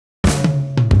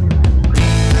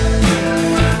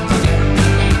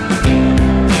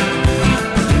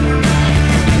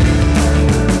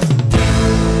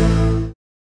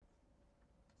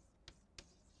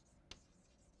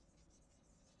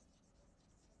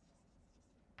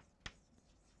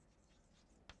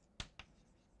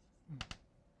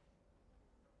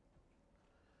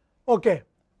Okay.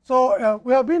 So,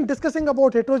 we have been discussing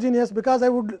about heterogeneous, because I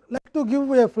would like to give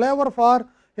a flavor for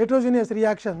heterogeneous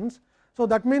reactions. So,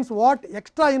 that means what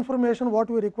extra information what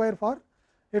we require for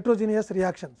heterogeneous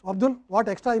reactions. Abdul, what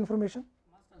extra information?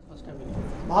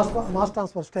 Mass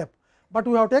transfer step. But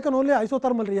we have taken only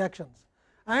isothermal reactions,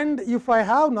 and if I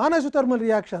have non isothermal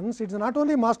reactions, it is not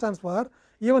only mass transfer,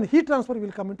 even heat transfer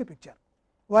will come into picture.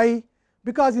 Why?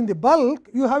 Because in the bulk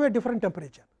you have a different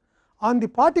temperature. On the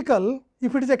particle,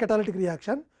 if it is a catalytic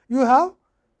reaction, you have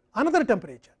another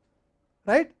temperature,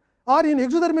 right? Or in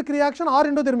exothermic reaction or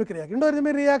endothermic reaction.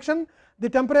 Endothermic reaction, the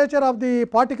temperature of the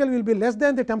particle will be less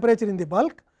than the temperature in the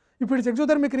bulk. If it is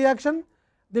exothermic reaction,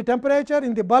 the temperature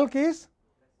in the bulk is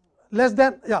less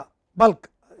than bulk.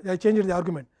 I changed the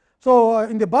argument. So,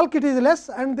 in the bulk it is less,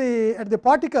 and at the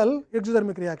particle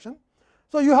exothermic reaction.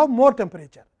 So, you have more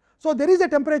temperature. So, there is a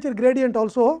temperature gradient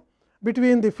also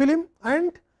between the film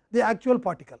and the actual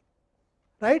particle,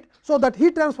 right. So, that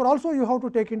heat transfer also you have to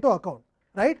take into account,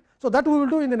 right. So, that we will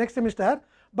do in the next semester,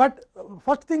 but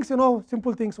first things,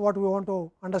 simple things what we want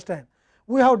to understand.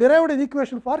 We have derived an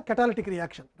equation for catalytic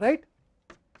reaction, right.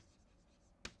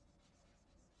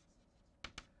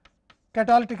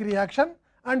 Catalytic reaction,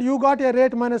 and you got a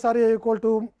rate minus R A equal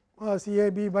to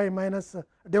CAB by minus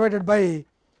divided by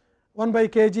 1 by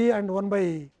kg and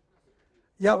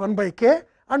 1 by k,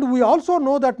 and we also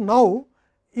know that now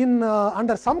in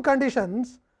under some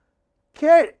conditions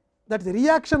k, that the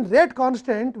reaction rate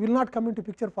constant, will not come into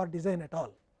picture for design at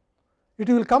all. It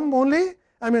will come only,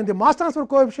 the mass transfer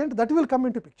coefficient, that will come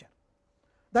into picture.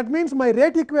 That means, my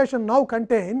rate equation now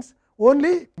contains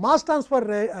only mass transfer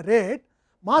rate,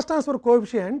 mass transfer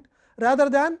coefficient, rather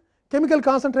than chemical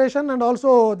concentration and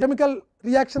also chemical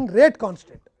reaction rate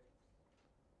constant.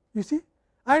 You see,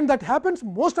 and that happens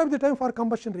most of the time for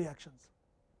combustion reactions.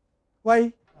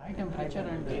 Why? High temperature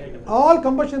and all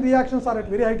combustion reactions are at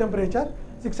very high temperature,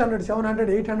 600, 700,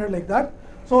 800 like that.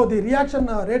 So, the reaction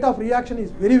rate of reaction is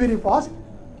very fast.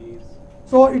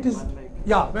 So, it is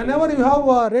whenever you have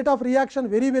a rate of reaction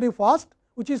very fast,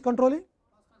 which is controlling?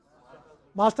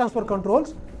 Mass transfer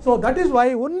controls. So, that is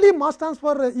why only mass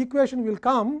transfer equation will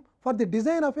come for the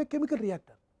design of a chemical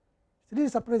reactor. It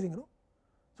is surprising,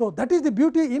 So, that is the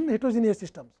beauty in heterogeneous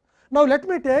systems. Now, let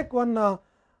me take one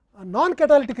non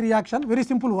catalytic reaction, very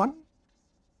simple one.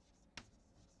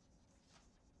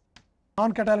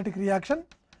 Non catalytic reaction.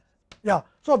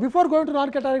 So, before going to non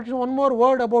catalytic reaction, one more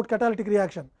word about catalytic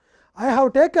reaction. I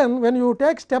have taken, when you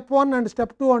take step 1 and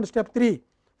step 2 and step 3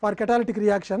 for catalytic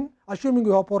reaction, assuming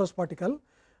you have porous particle,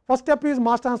 first step is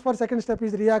mass transfer, second step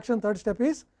is reaction, third step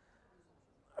is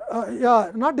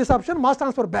not disruption, mass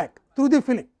transfer back through the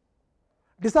filling.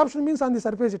 Disruption means on the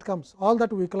surface it comes, all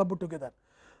that we club together.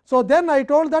 So, then I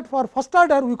told that for first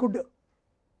order we could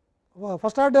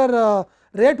first order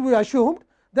rate we assumed,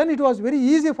 then it was very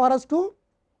easy for us to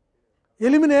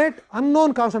eliminate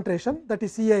unknown concentration, that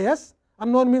is CAS.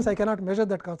 Unknown means I cannot measure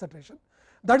that concentration.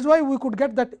 That is why we could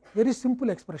get that very simple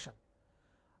expression.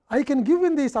 I can give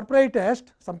in the surprise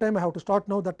test, sometime I have to start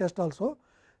now that test also.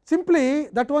 Simply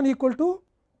that one equal to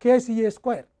kCa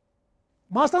square.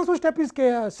 Mass transfer step is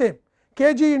same,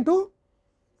 kg into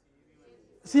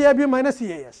CAB minus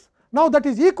CAS. Now, that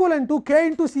is equivalent to k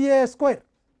into CAS square.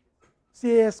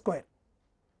 CAS square.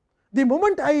 The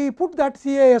moment I put that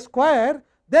CAS square,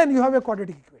 then you have a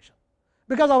quadratic equation,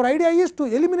 because our idea is to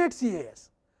eliminate CAS.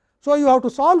 So, you have to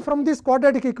solve from this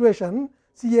quadratic equation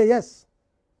CAS,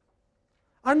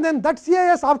 and then that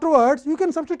CAS afterwards you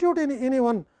can substitute in any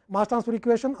one mass transfer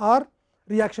equation or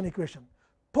reaction equation.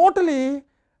 Totally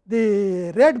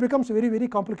the rate becomes very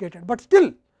complicated, but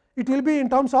still it will be in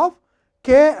terms of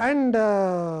k and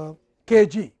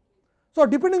kg. So,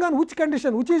 depending on which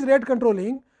condition, which is rate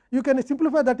controlling, you can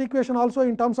simplify that equation also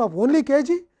in terms of only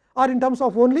kg or in terms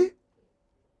of only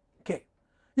k.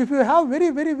 If you have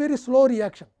very slow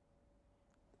reaction,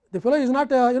 the fellow is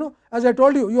not as I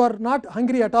told you, you are not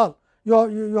hungry at all,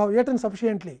 you have eaten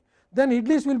sufficiently, then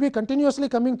idlis will be continuously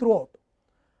coming throughout,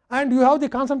 and you have the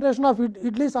concentration of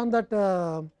idlis on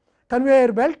that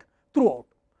conveyor belt throughout.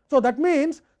 So, that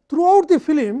means throughout the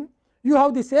film you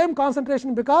have the same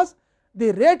concentration, because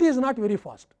the rate is not very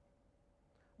fast.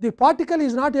 The particle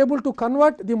is not able to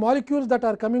convert the molecules that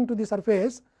are coming to the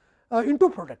surface into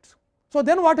products. So,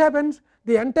 then what happens?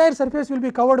 The entire surface will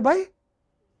be covered by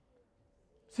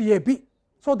CAB.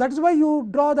 So, that is why you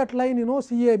draw that line,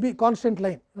 CAB constant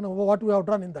line, what we have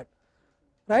drawn in that,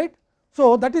 right.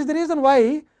 So, that is the reason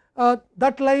why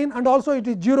that line, and also it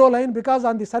is 0 line, because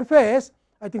on the surface,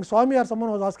 I think Swami or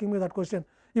someone was asking me that question,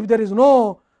 if there is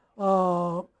no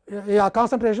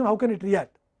concentration, how can it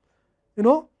react?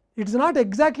 it is not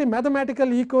exactly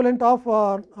mathematical equivalent of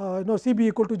Cb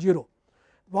equal to 0.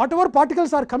 Whatever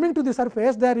particles are coming to the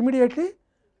surface, they are immediately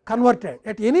converted.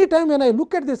 At any time when I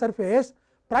look at the surface,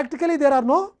 practically there are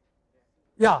no,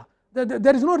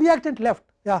 there is no reactant left.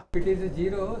 If it is a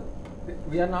 0,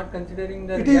 we are not considering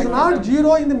the. It is not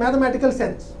 0 in the mathematical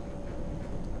sense,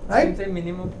 right? You can say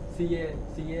minimum Ca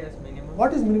as minimum.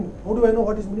 What is minimum? How do I know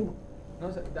what is minimum?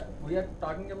 No, sir. We are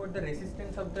talking about the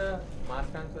resistance of the mass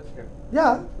transfer step.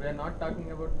 Yeah. We are not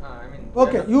talking about.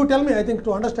 Okay, you tell me. I think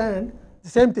to understand the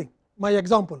same thing. My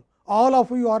example. All of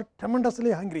you are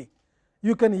tremendously hungry.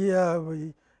 You can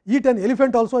eat an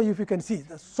elephant also if you can see.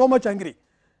 So much hungry.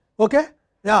 Okay.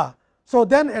 Yeah. So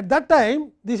then at that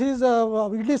time, this is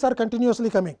idlis are continuously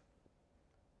coming,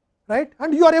 right?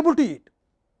 And you are able to eat.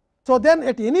 So then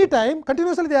at any time,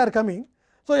 continuously they are coming.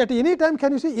 So at any time,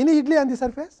 can you see any idli on the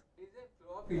surface? Is a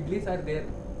flow of idlis are there.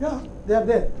 Yeah, they are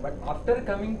there. But after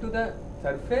coming to the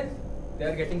surface, they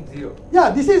are getting 0.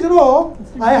 Yeah, this is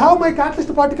I have my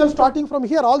catalyst particles starting from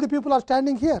here. All the people are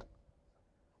standing here.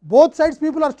 Both sides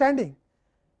people are standing,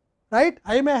 right?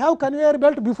 I may have conveyor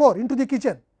belt before into the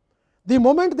kitchen. The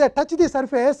moment they touch the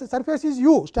surface is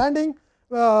you standing,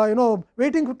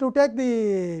 waiting to take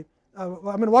the,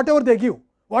 whatever they give.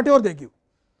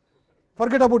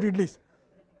 Forget about idlis.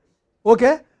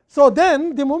 Okay. So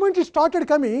then the moment it started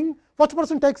coming, first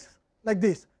person takes like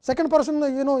this, second person,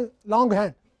 long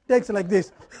hand takes like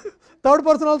this, third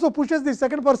person also pushes the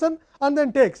second person and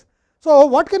then takes. So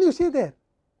what can you see there?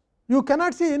 You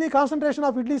cannot see any concentration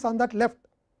of idlis on that left.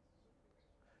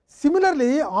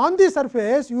 Similarly, on the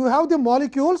surface you have the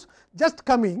molecules just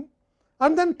coming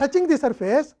and then touching the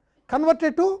surface,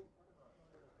 converted to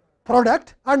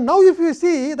product, and now if you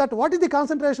see that what is the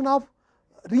concentration of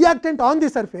reactant on the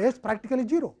surface, practically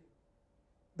 0.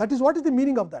 That is what is the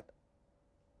meaning of that.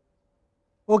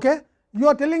 Okay. You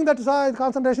are telling that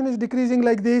concentration is decreasing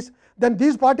like this, then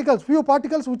these particles, few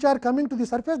particles which are coming to the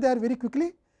surface, they are very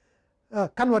quickly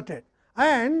converted.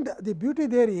 And the beauty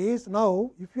there is,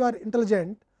 now if you are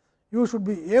intelligent, you should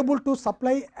be able to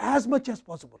supply as much as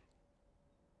possible,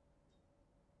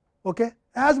 okay,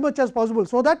 as much as possible,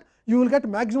 so that you will get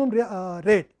maximum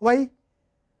rate. Why?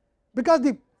 Because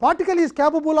the particle is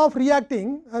capable of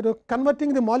reacting,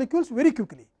 converting the molecules very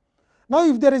quickly. Now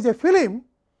if there is a film,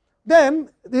 then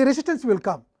the resistance will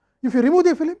come. If you remove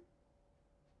the film,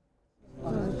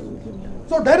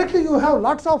 so directly you have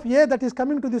lots of A that is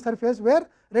coming to the surface where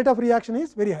rate of reaction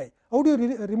is very high. How do you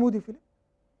remove the film?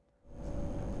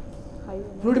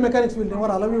 Fluid mechanics will never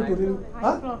allow you to remove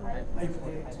high flow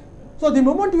rate. So the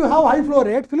moment you have high flow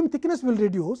rate, film thickness will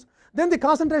reduce, then the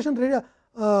concentration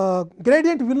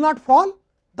gradient will not fall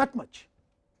that much.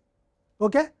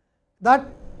 Okay? That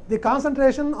the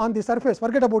concentration on the surface,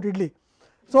 forget about idli.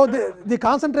 So the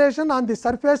concentration on the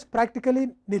surface practically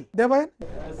nil. Devayan?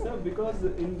 Sir, because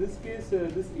in this case,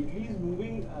 this idli is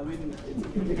moving,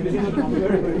 it's very much longer.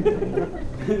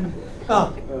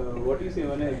 What do you say?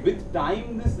 With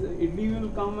time, this idli will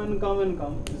come and come and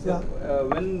come. So,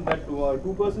 when that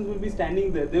two persons will be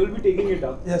standing there, they will be taking it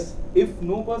up. Yes. If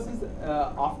no persons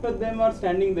after them are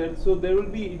standing there, so there will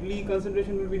be idli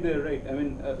concentration will be there, right?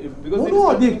 Because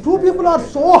no, the two people are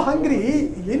so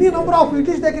hungry, any number of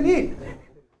idlis they can eat.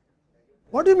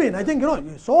 What do you mean? I think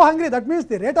so hungry, that means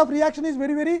the rate of reaction is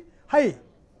very, very high.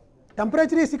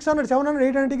 Temperature is 600, 700,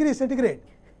 800 degrees centigrade.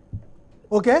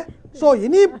 Okay. So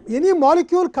any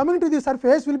molecule coming to the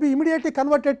surface will be immediately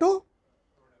converted to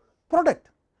product,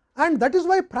 and that is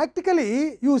why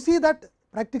practically you see that,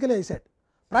 practically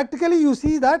you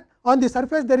see that on the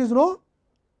surface there is no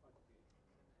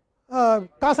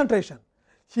concentration.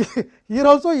 Here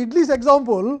also idli's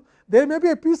example, there may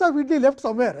be a piece of idli left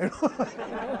somewhere.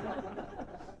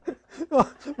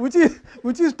 which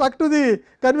is stuck to the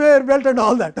conveyor belt and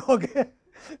all that. Okay.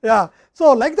 Yeah.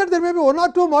 So like that there may be one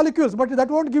or two molecules, but that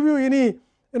won't give you any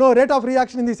rate of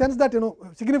reaction in the sense that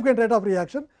significant rate of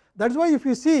reaction. That is why if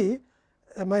you see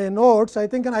my notes, I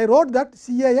think, and I wrote that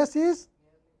CAS is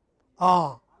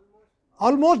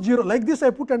almost 0. Like this I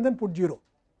put and then put 0.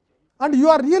 And you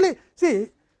are really, see,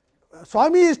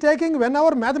 Swami is taking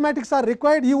whenever mathematics are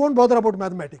required, he won't bother about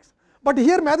mathematics. But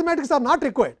here mathematics are not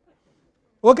required.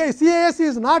 Okay, CAS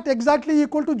is not exactly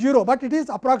equal to 0, but it is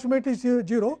approximately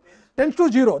 0, tends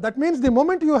to 0. That means the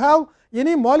moment you have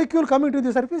any molecule coming to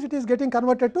the surface, it is getting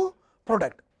converted to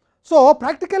product. So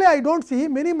practically I don't see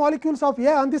many molecules of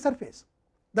A on the surface.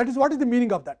 That is what is the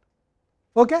meaning of that.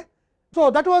 Okay. So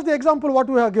that was the example what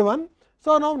we have given.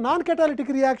 So now non-catalytic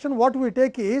reaction, what we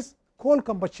take is coal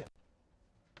combustion.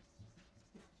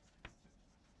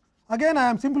 Again I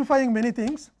am simplifying many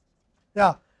things.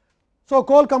 Yeah. So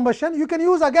coal combustion, you can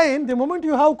use again, the moment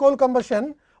you have coal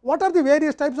combustion, What are the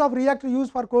various types of reactor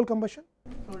used for coal combustion?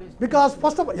 Because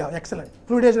first of all, yeah, excellent.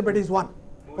 Fluidized bed is one.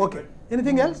 Okay.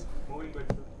 Anything else? Moving bed,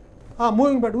 sir.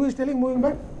 Moving bed. Who is telling moving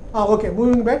bed? Okay,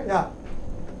 moving bed. Yeah.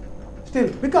 Still,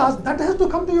 because that has to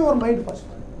come to your mind first.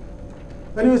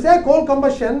 When you say coal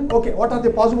combustion, okay, what are the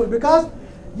possible? Because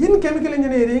in chemical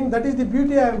engineering, that is the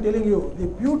beauty I am telling you. The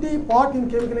beauty part in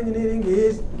chemical engineering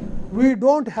is we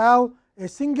don't have a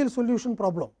single solution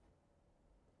problem.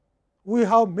 We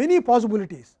have many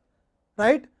possibilities,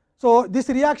 right? So this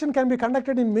reaction can be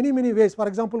conducted in many ways. For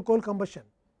example, coal combustion.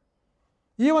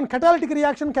 Even catalytic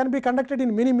reaction can be conducted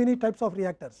in many types of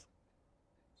reactors,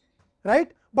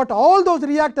 right? But all those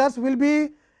reactors will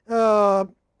be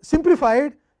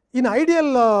simplified in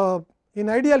ideal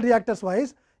reactors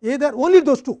wise, either only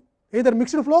those two, either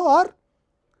mixed flow or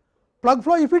plug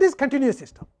flow if it is continuous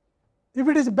system. If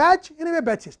it is batch, anyway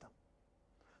batch system.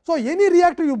 So any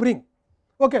reactor you bring,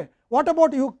 okay. What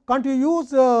about you? Can't you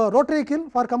use rotary kiln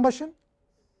for combustion?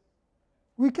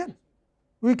 We can.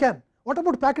 What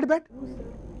about packed bed?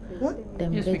 Huh?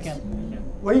 Yes, we can.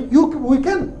 Why we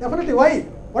can definitely. Why?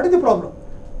 What is the problem?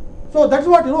 So that's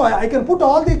what I can put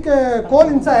all the coal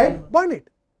inside, burn it.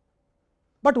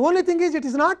 But only thing is, it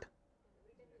is not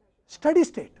steady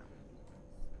state.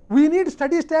 We need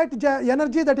steady state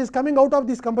energy that is coming out of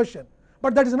this combustion,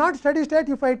 but that is not steady state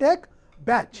if I take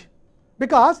batch.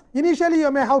 Because initially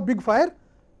you may have big fire,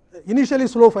 initially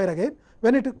slow fire again.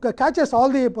 When it catches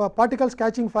all the particles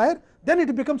catching fire, then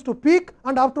it becomes to peak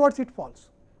and afterwards it falls.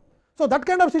 So that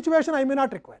kind of situation I may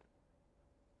not require.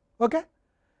 Okay?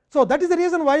 So that is the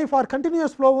reason why for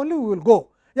continuous flow only we will go.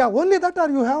 Yeah, only that, or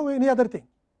you have any other thing?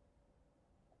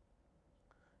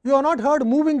 You have not heard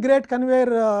moving grate conveyor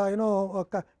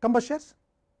combustors?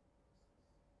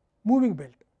 Moving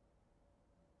belt.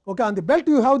 Okay, on the belt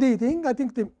you have the thing. I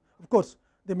think of course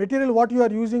the material what you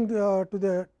are using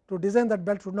to design that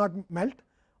belt should not melt.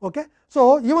 Okay.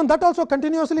 So even that also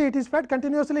continuously it is fed,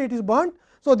 continuously it is burnt.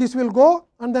 So this will go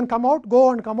and then come out, go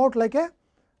and come out like a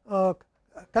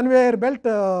conveyor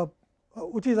belt,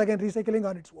 which is again recycling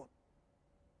on its own.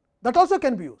 That also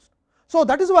can be used. So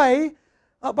that is why,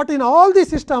 but in all these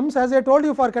systems, as I told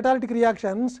you, for catalytic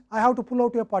reactions, I have to pull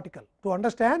out a particle to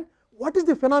understand what is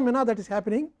the phenomena that is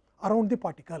happening around the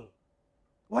particle,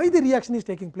 why the reaction is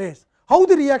taking place, how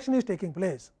the reaction is taking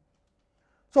place.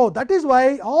 So that is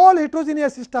why all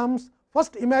heterogeneous systems,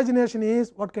 first imagination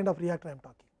is what kind of reactor I am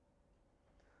talking.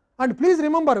 And please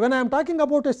remember, when I am talking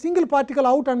about a single particle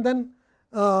out and then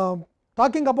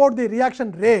talking about the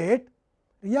reaction rate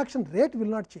will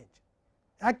not change.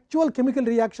 Actual chemical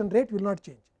reaction rate will not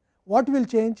change. What will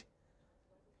change?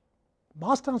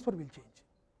 Mass transfer will change.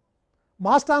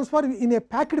 Mass transfer in a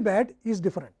packed bed is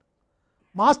different.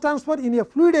 Mass transfer in a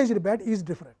fluidized bed is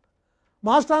different.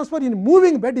 Mass transfer in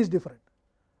moving bed is different.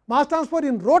 Mass transfer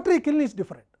in rotary kiln is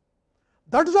different.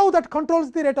 That is how that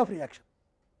controls the rate of reaction.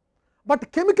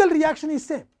 But chemical reaction is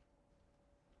same.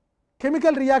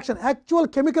 Chemical reaction, actual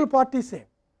chemical part is same.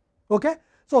 Okay?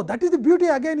 So that is the beauty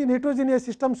again in heterogeneous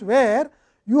systems, where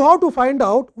you have to find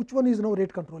out which one is now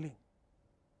rate controlling,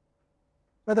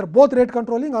 whether both rate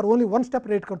controlling or only one step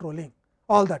rate controlling,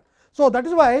 all that. So that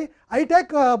is why I take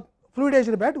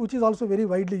fluidized bed, which is also very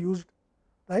widely used,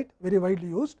 right, very widely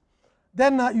used.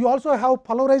 Then you also have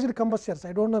pulverized combustors.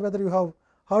 I do not know whether you have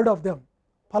heard of them,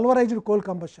 pulverized coal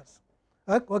combustors.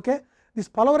 Okay. This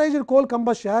pulverized coal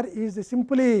combustor is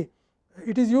simply,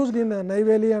 it is used in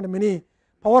Neyveli and many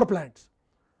power plants.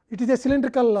 It is a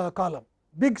cylindrical column,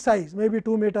 big size, maybe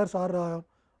 2 meters or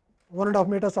 1.5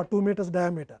 meters or 2 meters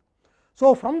diameter.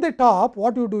 So from the top,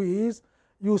 what you do is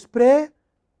you spray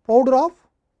powder of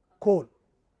coal,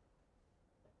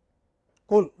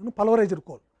 pulverized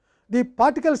coal. The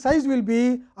particle size will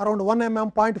be around 1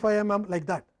 mm, 0.5 mm, like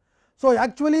that. So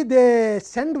actually they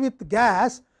send with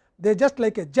gas, they just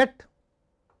like a jet,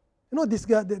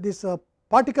 this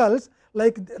particles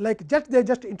like jet they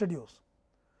just introduce.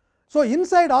 So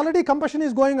inside already combustion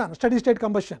is going on, steady state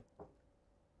combustion.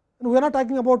 And we are not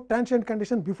talking about transient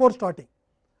condition before starting,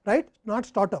 right, not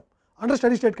startup, under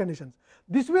steady state conditions.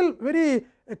 This will very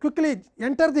quickly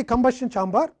enter the combustion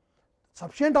chamber,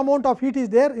 sufficient amount of heat is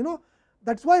there,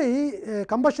 that is why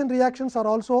combustion reactions are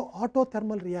also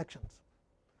autothermal reactions.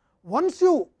 Once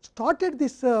you started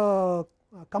this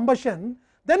combustion,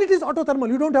 then it is autothermal,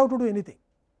 you do not have to do anything.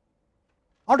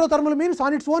 Autothermal means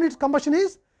on its own its combustion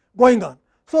is going on.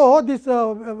 So this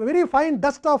very fine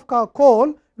dust of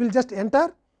coal will just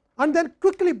enter and then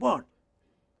quickly burn,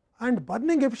 and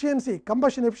burning efficiency,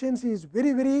 combustion efficiency is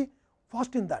very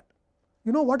fast in that.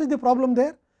 What is the problem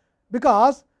there?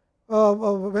 Because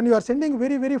when you are sending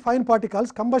very fine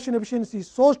particles, combustion efficiency is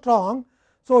so strong.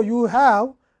 So you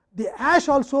have the ash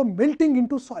also melting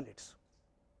into solids.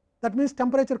 That means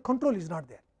temperature control is not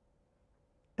there,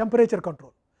 temperature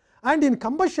control, and in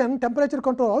combustion temperature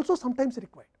control also sometimes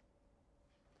required,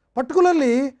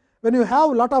 particularly when you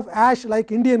have lot of ash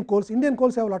like Indian coals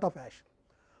have a lot of ash.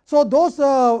 So, those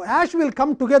ash will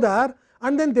come together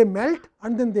and then they melt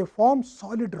and then they form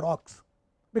solid rocks,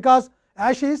 because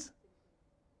ash is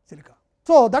silica.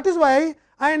 So, that is why,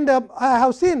 and I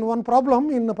have seen one problem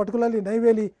in particularly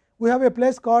Neyveli. We have a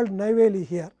place called Neyveli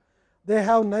here. They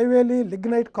have Neyveli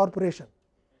Lignite Corporation.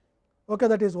 Okay,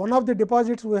 that is one of the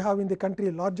deposits we have in the country,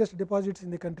 largest deposits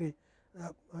in the country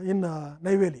in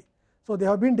Neyveli. So, they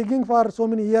have been digging for so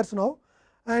many years now,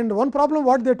 and one problem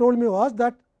what they told me was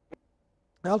that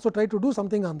I also tried to do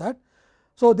something on that.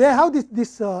 So, they have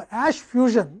this ash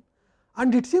fusion,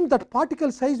 and it seems that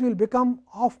particle size will become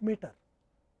half meter,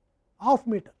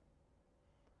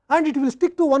 and it will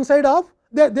stick to one side of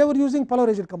they were using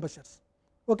polarized combustors.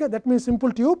 Okay, that means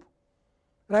simple tube,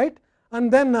 right,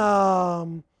 and then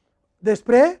they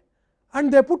spray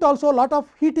and they put also a lot of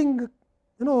heating,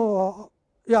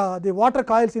 the water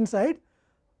coils inside,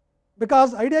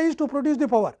 because idea is to produce the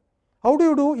power. How do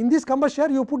you do? In this combustor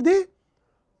you put the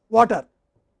water,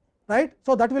 right.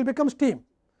 So, that will become steam.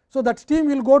 So, that steam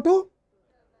will go to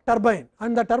turbine,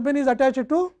 and the turbine is attached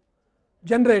to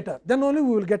generator, then only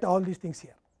we will get all these things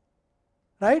here,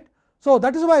 right. So,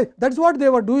 that is why that is what they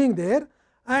were doing there,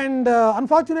 and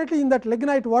unfortunately in that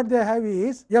lignite what they have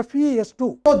is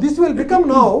FeS2. So, this will become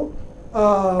now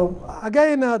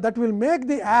again that will make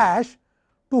the ash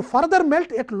to further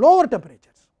melt at lower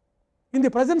temperatures. In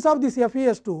the presence of this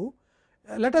FeS2,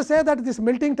 let us say that this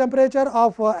melting temperature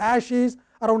of ash is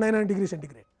around 900 degrees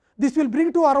centigrade. This will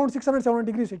bring to around 600-700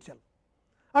 degrees itself,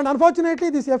 and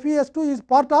unfortunately this FeS2 is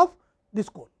part of this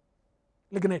coal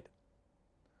lignite.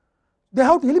 They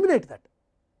have to eliminate that.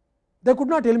 They could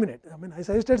not eliminate. I mean, I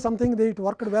suggested something, it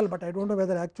worked well, but I do not know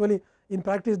whether actually in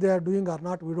practice they are doing or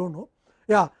not, we do not know.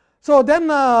 Yeah. So, then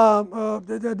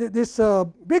this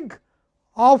big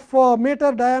half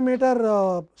meter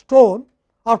diameter stone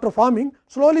after forming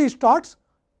slowly starts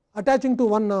attaching to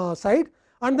one side,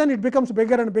 and then it becomes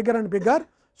bigger and bigger and bigger.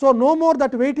 So, no more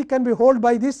that weight can be held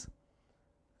by this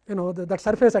that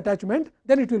surface attachment,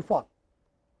 then it will fall.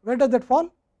 Where does that fall?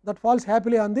 That falls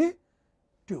happily on the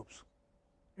tubes,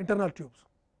 internal tubes,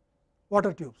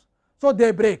 water tubes. So,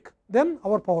 they break, then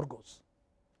our power goes,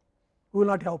 we will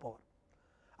not have power.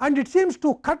 And it seems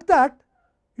to cut that,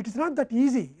 it is not that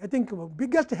easy. I think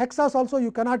biggest hexas also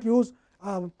you cannot use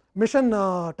mission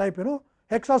type,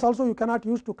 hexas also you cannot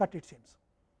use to cut, it seems.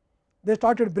 They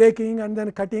started breaking and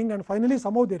then cutting, and finally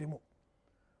somehow they remove.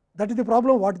 That is the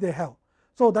problem what they have.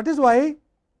 So, that is why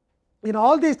in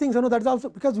all these things, that is also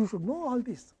because you should know all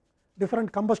these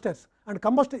different combustors, and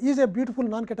combustor is a beautiful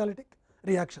non-catalytic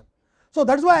reaction. So,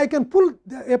 that is why I can pull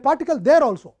a particle there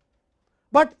also,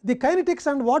 but the kinetics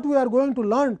and what we are going to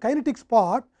learn, kinetics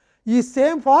part is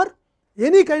same for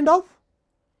any kind of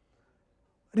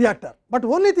reactor, but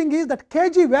only thing is that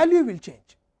kg value will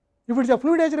change. If it is a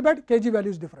fluidized bed, kg value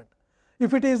is different.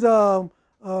 If it is a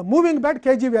moving bed,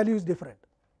 kg value is different,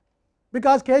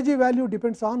 because kg value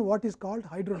depends on what is called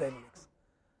hydrodynamics.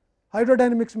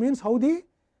 Hydrodynamics means how the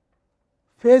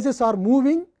phases are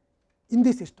moving in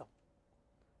the system.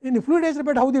 In a fluidized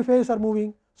bed, how the phases are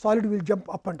moving, solid will jump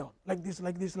up and down like this,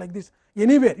 like this, like this,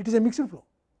 anywhere. It is a mixed flow.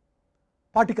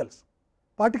 Particles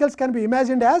can be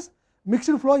imagined as mixed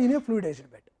flow in a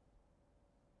fluidized bed,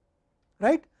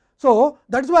 right. So,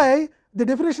 that is why the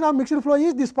definition of mixed flow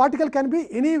is this particle can be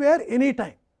anywhere,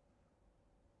 anytime,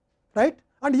 right,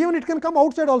 and even it can come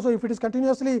outside also if it is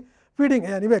continuously feeding.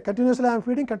 Anyway, continuously I am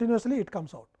feeding, continuously it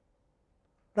comes out,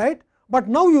 right. But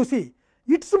now you see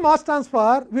its mass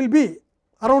transfer will be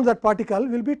around that particle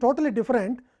will be totally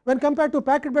different when compared to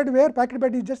packed bed, where packed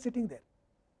bed is just sitting there,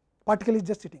 particle is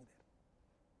just sitting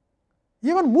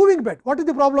there. Even moving bed, what is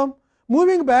the problem?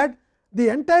 Moving bed, the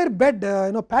entire bed,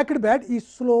 packed bed is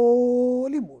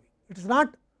slowly moving, it is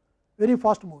not very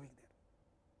fast moving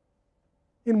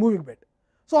there in moving bed.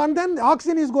 So, and then the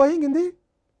oxygen is going in the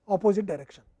opposite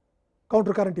direction,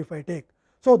 counter current if I take.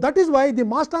 So, that is why the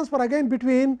mass transfer again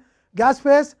between gas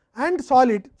phase and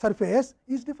solid surface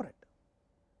is different.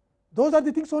 Those are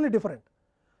the things only different.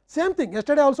 Same thing,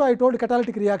 yesterday also I told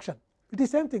catalytic reaction, it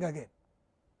is same thing again,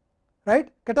 right.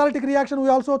 Catalytic reaction we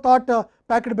also thought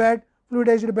packed bed,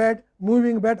 fluidized bed,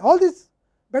 moving bed, all these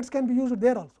beds can be used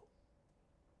there also.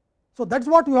 So, that is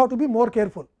what you have to be more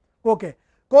careful. Okay.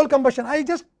 Coal combustion, I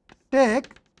just take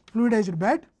fluidized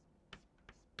bed,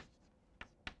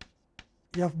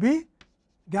 FB,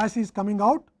 gas is coming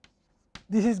out,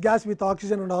 this is gas with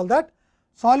oxygen and all that,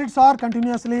 solids are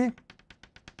continuously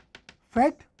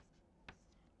fed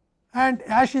and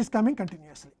ash is coming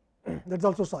continuously, that is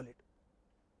also solid,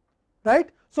 right.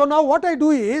 So, now what I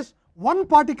do is one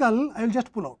particle I will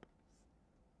just pull out,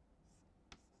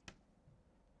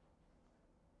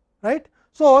 right.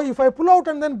 So, if I pull out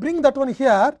and then bring that one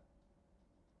here,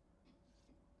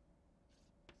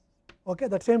 okay,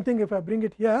 that same thing if I bring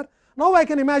it here, now I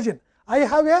can imagine I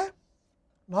have a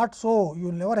not so, you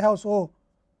will never have so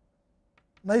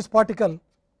nice particle,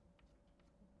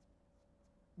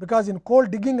 because in coal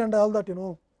digging and all that,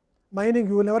 mining,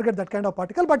 you will never get that kind of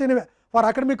particle, but anyway for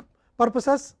academic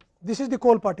purposes this is the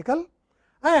coal particle,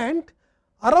 and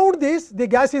around this the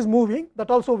gas is moving, that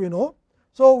also we know.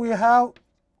 So, we have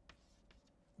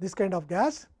this kind of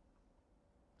gas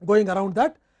going around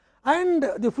that, and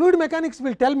the fluid mechanics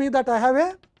will tell me that I have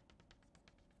a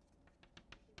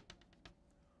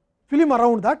film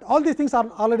around that. All these things are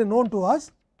already known to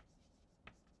us,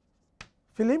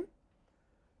 film,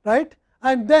 right.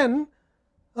 And then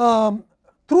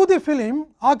through the film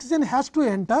oxygen has to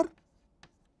enter,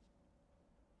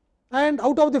 and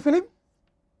out of the film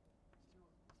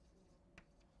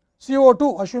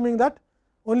CO2, assuming that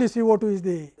only CO2 is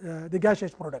the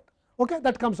gaseous product, okay,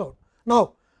 that comes out.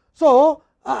 Now, so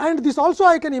and this also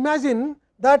I can imagine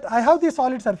that I have the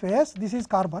solid surface, this is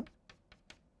carbon,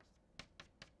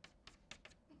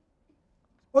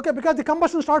 okay, because the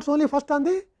combustion starts only first on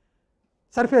the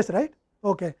surface, right.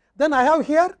 Okay. Then I have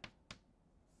here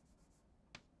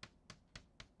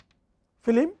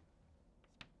film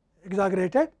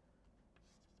exaggerated.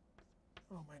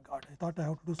 Oh my God, I thought I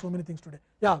have to do so many things today.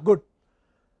 Yeah, good.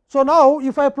 So, now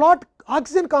if I plot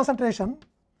oxygen concentration,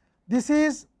 this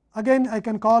is again I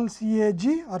can call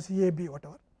CAG or CAB,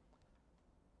 whatever.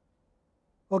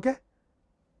 Okay.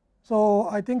 So,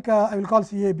 I think I will call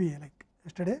CAB like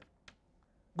yesterday.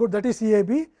 Good, that is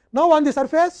CAB. Now, on the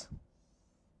surface,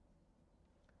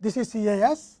 this is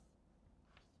CAS.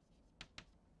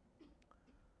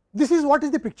 This is what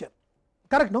is the picture,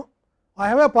 correct? No, I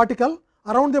have a particle,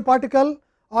 around the particle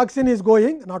oxygen is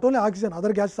going, not only oxygen,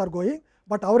 other gases are going,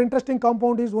 but our interesting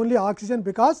compound is only oxygen,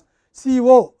 because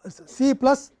CO, C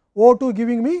plus O2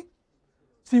 giving me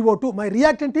CO2, my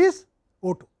reactant is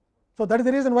O2. So, that is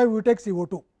the reason why we take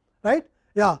CO2, right.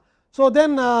 Yeah. So,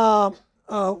 then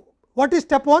what is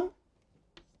step 1?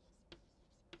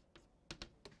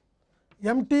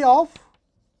 Empty of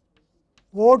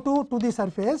O2 to the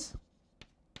surface,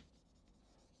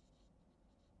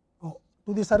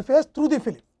 to the surface through the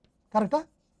film, correct?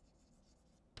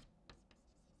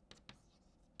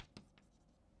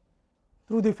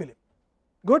 Through the film,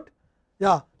 good.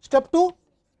 Yeah. Step 2,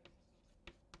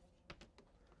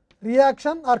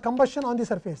 reaction or combustion on the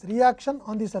surface, reaction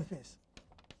on the surface.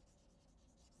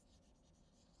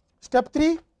 Step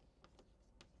 3,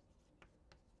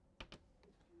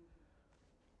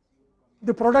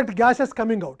 the product gases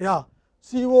coming out, yeah,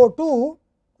 CO2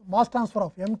 mass transfer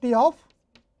of empty of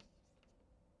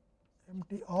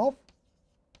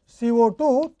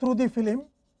CO2 through the film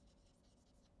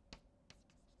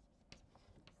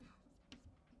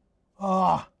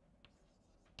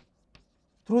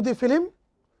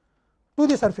to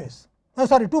the surface,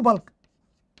 sorry, to bulk.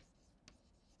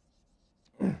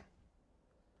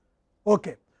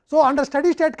 Okay. So, under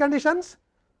steady state conditions,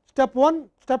 step 1,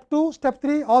 step 2, step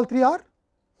 3, all 3 are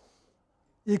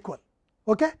equal.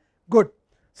 Okay, good.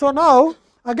 So, now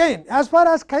again as far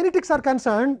as kinetics are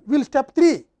concerned, will step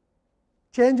 3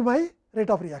 change my rate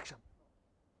of reaction.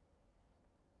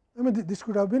 I mean, this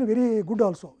could have been very good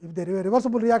also. If the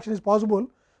reversible reaction is possible,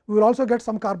 we will also get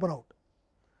some carbon out.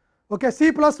 Okay,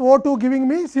 C plus O2 giving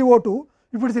me CO2.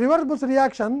 If it is a reversible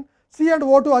reaction, C and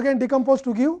O2 again decompose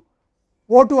to give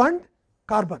O2 and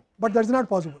carbon, but that is not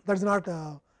possible, that is not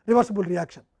a reversible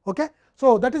reaction. Okay.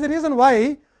 So, that is the reason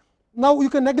why now you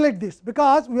can neglect this,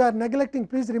 because we are neglecting,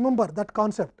 please remember that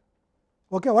concept.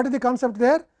 Okay. What is the concept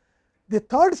there? The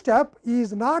third step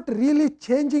is not really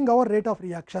changing our rate of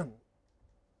reaction.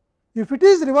 If it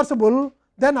is reversible,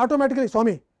 then automatically,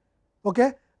 Swami,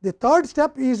 okay, the third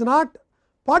step is not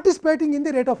participating in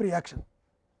the rate of reaction.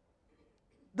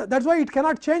 That is why it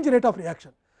cannot change rate of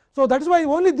reaction. So, that is why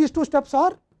only these two steps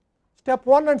are, step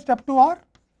 1 and step 2 are,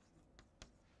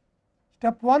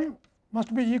 step 1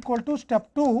 must be equal to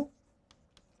step 2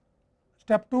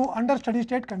 under steady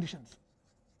state conditions.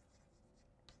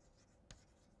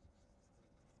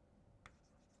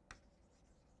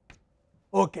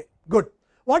 Okay, good.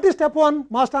 What is step 1?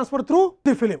 Mass transfer through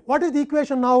the film. What is the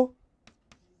equation now?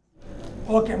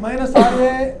 Okay, minus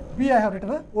RA B I have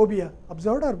written, OB,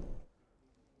 observed or?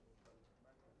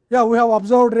 Yeah, we have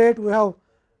observed rate, we have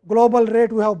global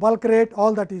rate, we have bulk rate,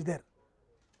 all that is there.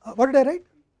 What did I write?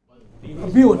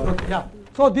 B1. Okay, yeah.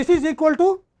 So, this is equal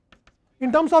to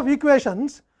in terms of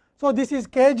equations. So, this is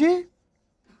Kg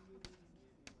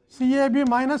CAB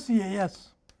minus CAS,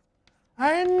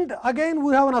 and again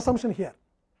we have an assumption here.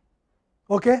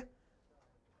 Okay.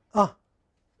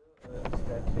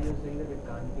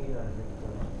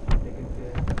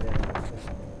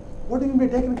 What do you mean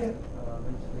by taken care?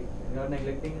 You are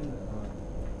neglecting.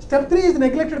 Step 3 is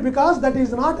neglected because that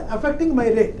is not affecting my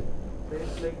rate.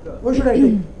 Like, What should I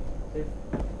take? If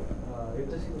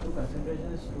the CO2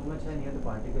 concentration is too much near the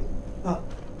particle,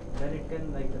 then it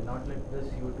can not let the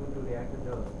CO2 to react with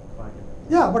the particle.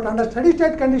 Yeah, but under steady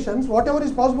state conditions, whatever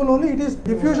is possible only it is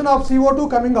diffusion of CO2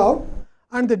 coming out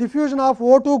and the diffusion of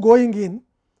O2 going in,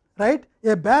 right?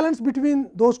 A balance between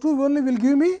those two only will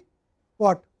give me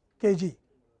what? Kg.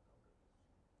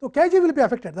 So, Kg will be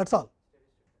affected, that is all,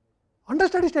 under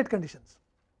steady state conditions.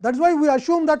 That is why we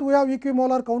assume that we have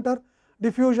equimolar counter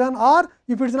diffusion, or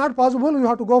if it is not possible, we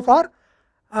have to go for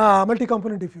multi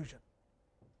component diffusion.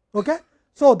 Okay?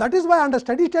 So, that is why under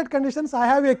steady state conditions I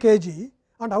have a Kg,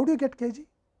 and how do you get Kg?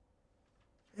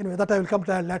 Anyway, that I will come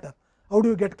to later. How do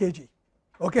you get Kg?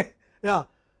 Okay? Yeah.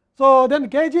 So, then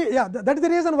Kg, yeah, that is the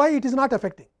reason why it is not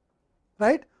affecting,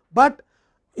 right. But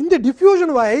in the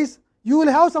diffusion wise, you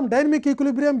will have some dynamic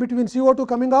equilibrium between CO2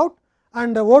 coming out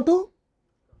and O2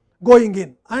 going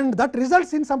in, and that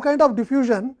results in some kind of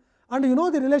diffusion. And you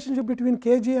know the relationship between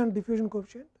Kg and diffusion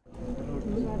coefficient?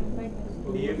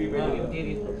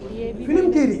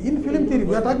 Film theory. In film theory,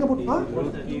 we are talking about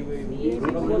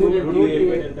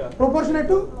proportionate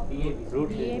to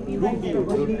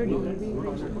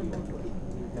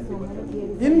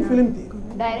in film theory.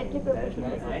 Directly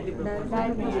proportional.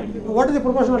 What is the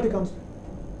proportionality constant?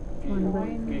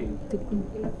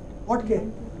 What K?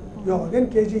 Yeah, again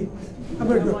Kg. I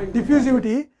mean,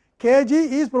 diffusivity Kg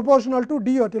is proportional to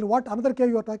d, or till what another K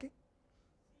you are talking?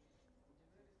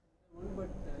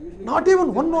 Not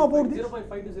even one know about this.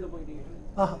 0.5 to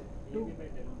 0.8.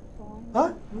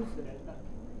 Huh?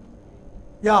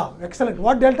 Yeah, excellent.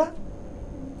 What delta?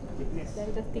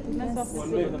 The thickness of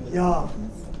Yeah.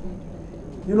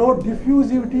 You know,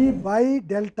 diffusivity by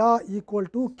delta equal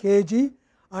to Kg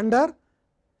under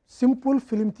simple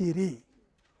film theory.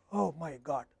 Oh my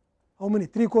God. How many?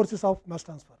 3 courses of mass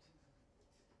transfer,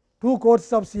 2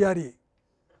 courses of CRE,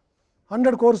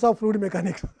 100 courses of fluid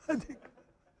mechanics. I think.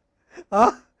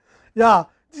 Yeah,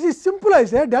 this is simple. I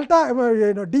say delta,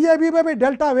 DAB by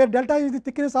delta, where delta is the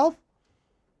thickness of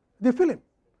the film.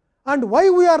 And why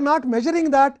we are not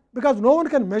measuring that? Because no one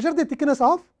can measure the thickness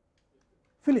of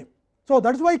film. So,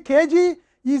 that is why Kg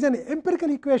is an empirical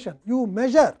equation. You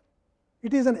measure,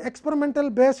 it is an experimental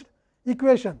based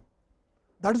equation.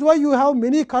 That is why you have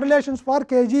many correlations for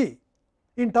Kg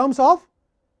in terms of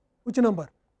which number?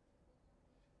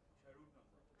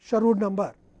 Sherwood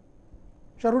number.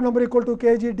 Sherwood number equal to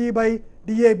Kg d by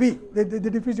dAb, the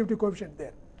diffusivity coefficient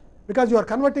there, because you are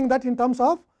converting that in terms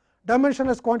of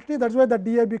dimensionless quantity. That is why the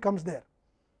dAb comes there.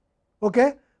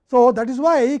 Okay. So, that is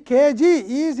why Kg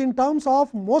is in terms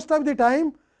of most of the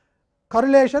time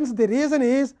correlations. The reason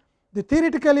is the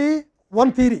theoretically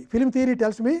one theory, film theory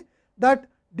tells me that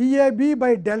dAb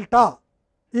by delta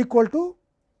equal to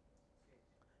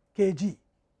Kg,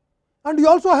 and you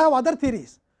also have other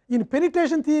theories. In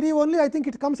penetration theory only, I think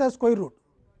it comes as square root.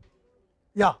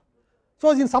 Yeah.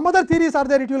 So, in some other theories are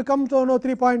there, it will come to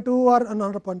 3.2 or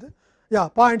another point. Yeah,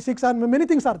 0.6 or many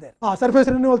things are there. Surface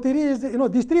renewal theory is,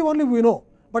 these 3 only we know,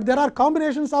 but there are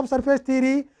combinations of surface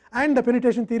theory and the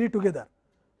penetration theory together.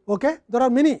 Okay, there are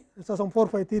many, so some 4 or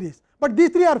 5 theories, but these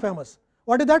 3 are famous.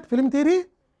 What is that? Film theory,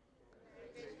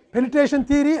 penetration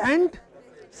theory, and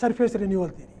surface renewal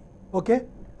theory. Okay,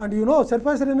 and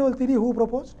surface renewal theory who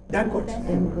proposed? Dancoats.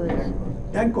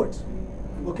 Dancoats.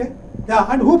 Okay,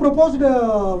 yeah, and who proposed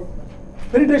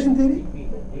penetration theory?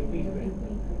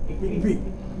 Igby.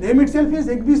 Name itself is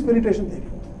Igby's penetration theory.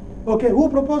 Okay, who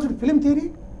proposed film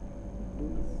theory?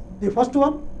 The first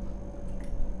one.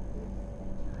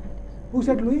 Who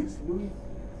said Louis?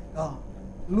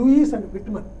 Louis and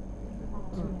Whitman.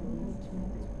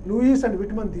 Louis and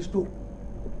Whitman, these 2.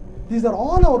 These are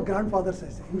all our grandfathers, I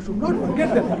say. You should not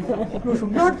forget them. You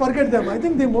should not forget them. I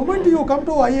think the moment you come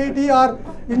to IIT or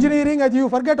engineering, you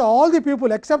forget all the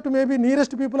people except maybe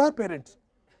nearest people are parents.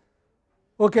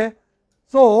 Okay.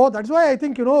 So, that is why I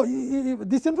think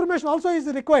this information also is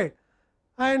required,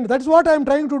 and that is what I am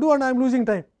trying to do, and I am losing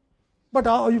time. But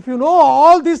if you know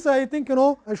all this, I think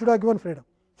I should have given freedom.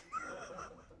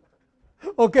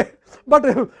 Okay.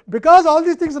 But because all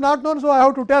these things are not known, so I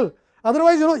have to tell.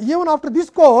 Otherwise, even after this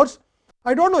course,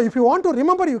 I do not know, if you want to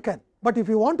remember you can, but if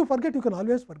you want to forget, you can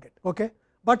always forget. Okay.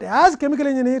 But as chemical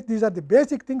engineers, these are the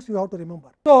basic things you have to remember.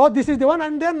 So, this is the one,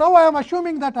 and then now I am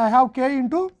assuming that I have K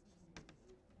into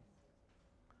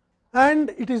and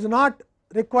it is not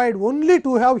required only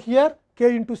to have here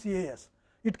k into CAS.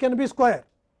 It can be square,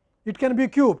 it can be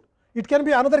cubed, it can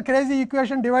be another crazy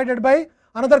equation divided by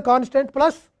another constant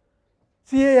plus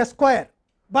CAS square,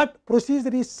 but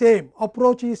procedure is same,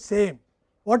 approach is same.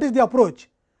 What is the approach?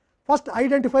 First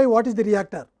identify what is the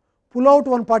reactor, pull out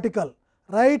one particle,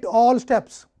 write all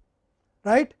steps,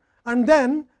 right, and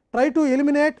then try to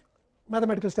eliminate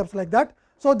mathematical steps like that.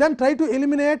 So, then try to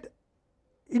eliminate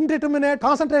indeterminate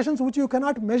concentrations which you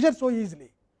cannot measure so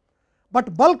easily,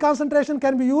 but bulk concentration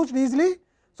can be used easily.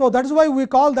 So, that is why we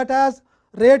call that as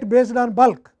rate based on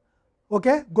bulk,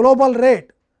 okay? Global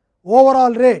rate,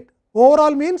 overall rate.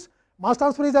 Overall means mass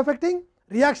transfer is affecting,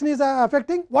 reaction is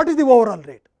affecting, what is the overall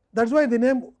rate? That is why the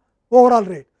name overall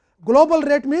rate. Global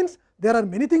rate means there are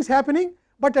many things happening,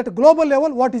 but at a global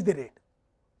level what is the rate?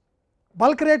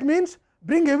 Bulk rate means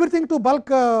bring everything to bulk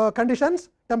conditions,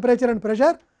 temperature and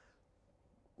pressure,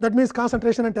 that means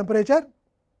concentration and temperature.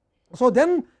 So,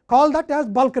 then call that as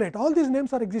bulk rate. All these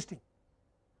names are existing,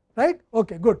 right?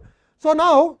 Okay, good. So,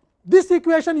 now this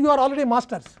equation you are already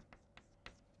masters,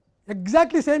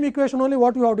 exactly same equation only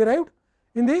what you have derived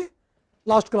in the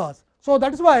last class. So,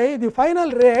 that is why the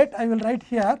final rate I will write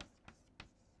here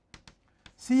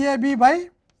CAB by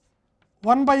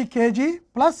 1 by kg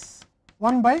plus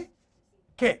 1 by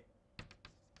k.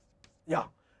 Yeah.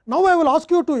 Now, I will ask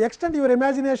you to extend your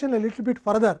imagination a little bit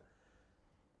further.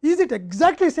 Is it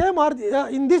exactly same, or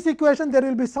in this equation there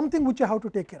will be something which you have to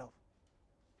take care of?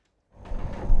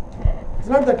 It is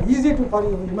not that easy to for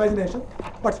your imagination,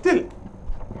 but still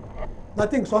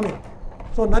nothing, Swami.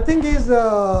 So, nothing is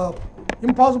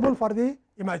impossible for the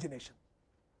imagination,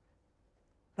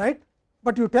 right?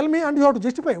 But you tell me and you have to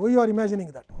justify why you are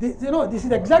imagining that. This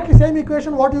is exactly same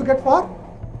equation what you get for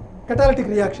catalytic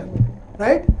reaction,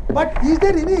 right? But is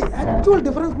there any actual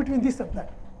difference between this and that?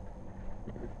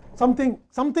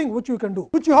 Something which you can do,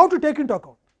 which you have to take into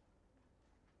account.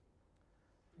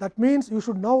 That means you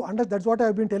should now understand, that is what I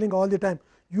have been telling all the time.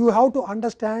 You have to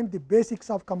understand the basics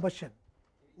of combustion.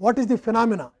 What is the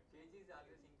phenomena?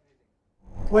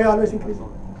 Why always increasing?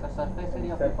 The surface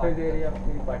area of the Surface area of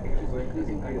the particle is going to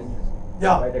increase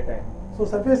Yeah. by the time. So,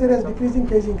 surface area is decreasing,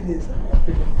 K is increases. In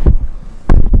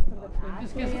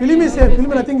this case, Film is same, film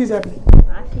nothing is happening.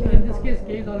 in this case,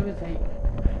 K is always high.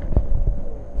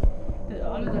 It is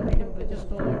always high temperature,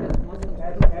 so it is mass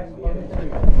transfer.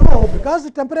 No, because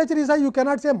the temperature is high, you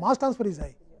cannot say mass transfer is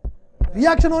high.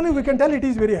 Reaction only we can tell it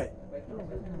is very high.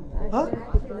 Huh?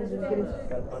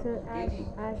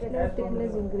 Ashlar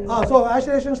thickness increase. So,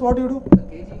 accelerations what do you do?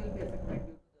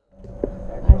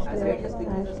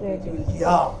 Ashlar.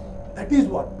 Yeah, that is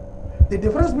what. The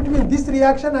difference between this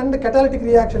reaction and the catalytic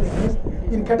reaction is,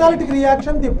 in catalytic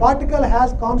reaction the particle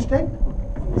has constant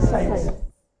size.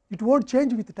 It won't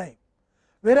change with time.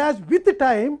 Whereas with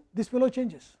time this fellow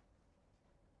changes.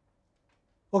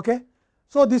 Okay.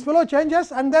 So, this fellow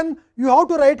changes and then you have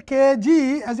to write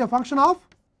Kg as a function of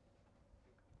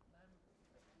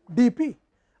dP,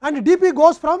 and dP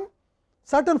goes from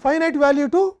certain finite value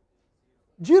to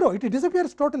 0, it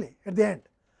disappears totally at the end.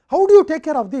 How do you take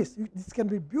care of this? This can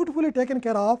be beautifully taken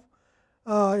care of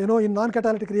in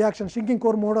non-catalytic reaction, shrinking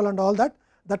core model and all that,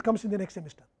 that comes in the next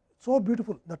semester. So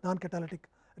beautiful that non-catalytic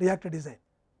reactor design.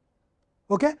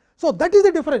 Okay? So, that is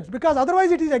the difference, because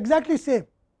otherwise it is exactly same.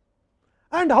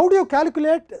 And how do you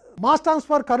calculate mass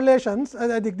transfer correlations,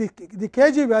 the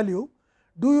Kg value?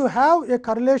 Do you have a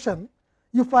correlation?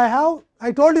 If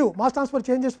I told you mass transfer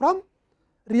changes from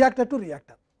reactor to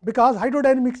reactor, because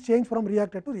hydrodynamics change from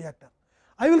reactor to reactor.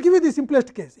 I will give you the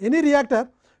simplest case. Any reactor,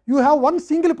 you have one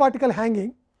single particle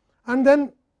hanging and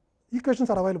then equations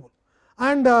are available,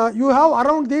 and you have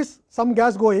around this some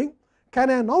gas going. Can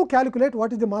I now calculate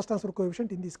what is the mass transfer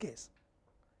coefficient in this case?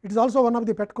 It is also one of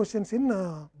the pet questions in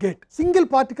GATE. Single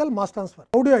particle mass transfer.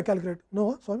 How do I calculate?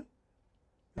 No, Swami.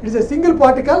 It is a single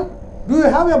particle. Do you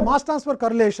have a mass transfer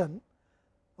correlation?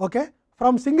 Okay,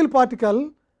 from single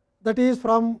particle, that is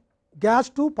from gas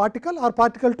to particle or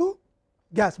particle to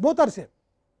gas, both are same.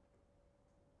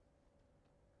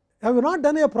 Have you not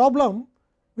done a problem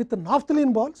with the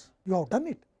naphthalene balls? You have done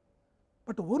it,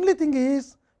 but the only thing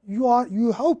is you have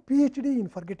PhD in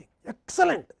forgetting.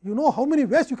 Excellent, you know how many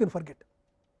ways you can forget.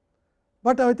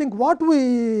 But I think what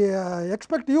we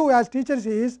expect you as teachers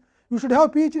is you should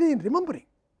have PhD in remembering.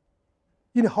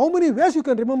 In how many ways you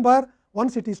can remember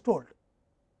once it is told.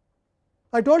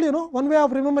 I told you, one way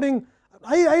of remembering,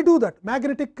 I do that,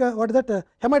 magnetic, what is that,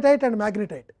 hematite and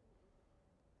magnetite.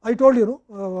 I told you,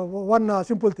 one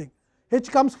simple thing, H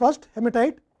comes first,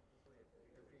 hematite,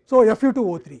 so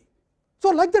Fe2O3.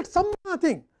 So, like that some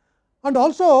thing, and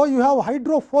also you have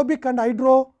hydrophobic and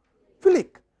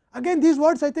hydrophilic, Again these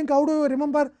words I think how do you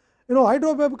remember,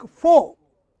 hydrophobic foe.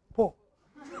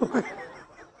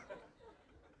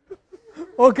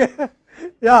 Okay,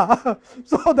 yeah.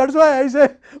 So that's why I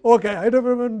say okay,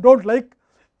 hydrophobic don't like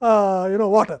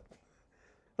water,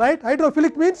 right?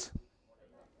 Hydrophilic means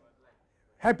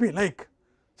happy, like.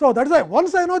 So that's why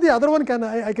once I know the other one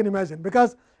I can imagine,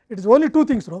 because it is only two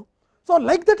things, no. So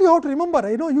like that you have to remember,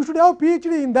 you should have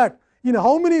PhD in that, in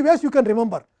how many ways you can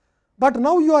remember, but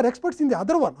now you are experts in the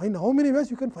other one, in how many ways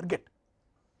you can forget.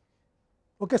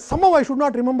 Okay, somehow I should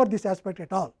not remember this aspect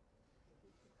at all.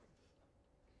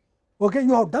 Okay,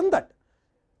 you have done that.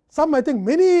 Some, I think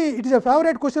many, it is a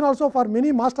favorite question also for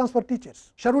many mass transfer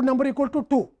teachers. Sherwood number equal to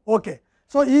 2. Okay.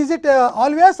 So is it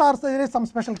always, or there is some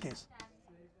special case?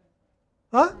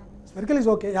 Huh? Spherical is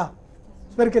okay, yeah.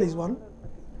 Spherical is one.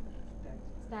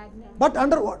 But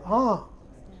under what?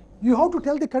 You have to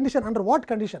tell the condition, under what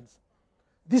conditions.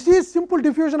 This is simple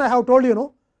diffusion I have told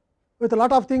you, with a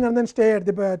lot of things and then stay at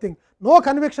the thing. No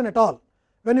convection at all.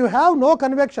 When you have no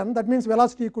convection, that means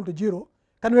velocity equal to 0,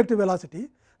 convective velocity.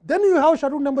 Then you have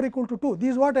Sherwood number equal to 2.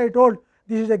 This is what I told.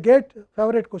 This is a gate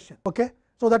favorite question. Okay.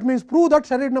 So that means prove that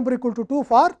Sherwood number equal to 2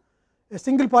 for a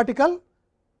single particle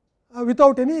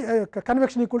without any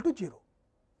convection equal to 0.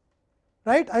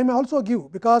 Right. I may also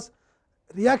give, because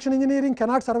reaction engineering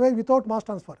cannot survive without mass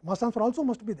transfer. Mass transfer also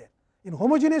must be there. In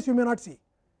homogeneous you may not see.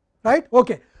 Right.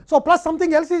 Okay. So plus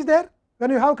something else is there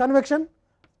when you have convection.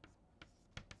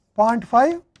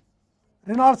 0.5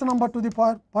 Reynolds number to the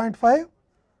power 0.5.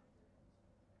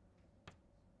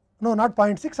 No, not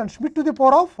 0.6, and Schmidt to the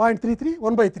power of 0.33,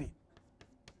 1/3.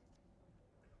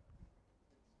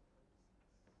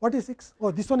 What is 6?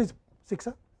 Oh, this one is 6.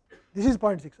 This is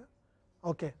 0.6.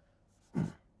 Okay.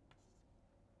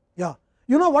 Yeah.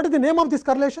 You know what is the name of this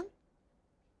correlation?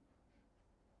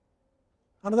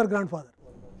 Another grandfather.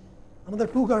 Another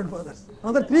 2 grandfathers.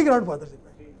 Another 3 grandfathers.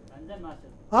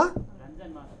 Huh?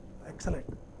 Excellent.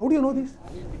 How do you know this?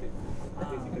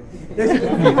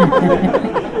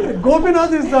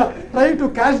 Gopinath is trying to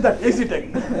catch that AC Tech.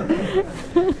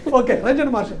 Okay,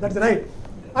 Ranjan Marshall, that's right.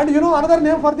 And you know another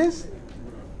name for this?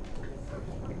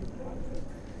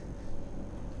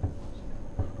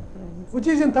 Which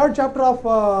is in 3rd chapter of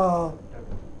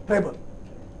Tribal.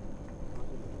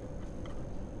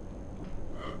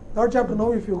 3rd chapter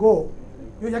now if you go,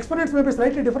 your exponents may be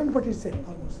slightly different, but it's same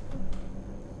almost.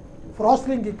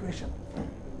 Frostling equation.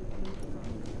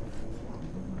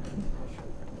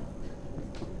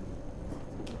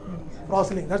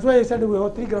 Frostling. That's why I said we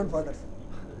have 3 grandfathers.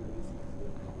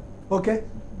 Okay.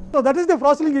 So that is the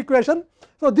Frostling equation.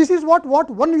 So this is what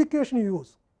one equation you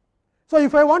use. So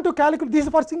if I want to calculate, this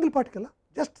is for single particle,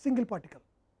 just single particle.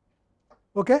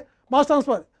 Okay. Mass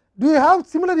transfer. Do you have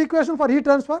similar equation for heat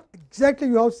transfer? Exactly,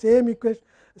 you have same equation,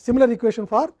 similar equation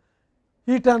for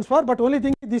heat transfer, but only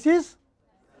thing this is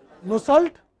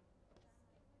Nusselt.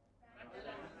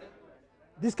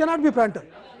 This cannot be Prandtl.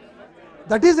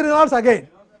 That is Reynolds again,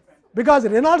 because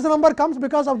Reynolds number comes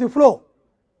because of the flow.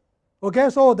 Okay,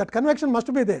 so that convection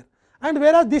must be there, and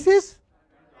whereas this is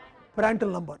Prandtl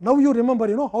number. Now you remember,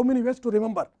 how many ways to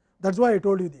remember. That's why I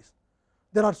told you this.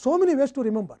 There are so many ways to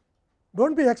remember.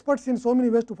 Don't be experts in so many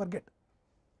ways to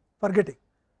forgetting.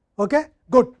 Okay,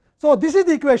 good. So this is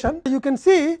the equation. You can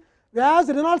see as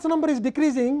Reynolds number is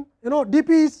decreasing, dp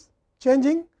is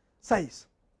changing size.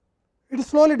 It is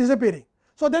slowly disappearing.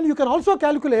 So then you can also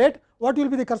calculate what will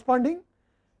be the corresponding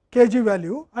kg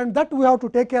value, and that we have to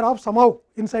take care of somehow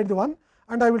inside the one.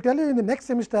 And I will tell you in the next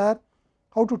semester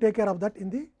how to take care of that in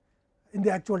the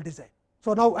actual design.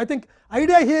 So now I think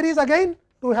idea here is again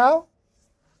to have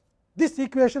this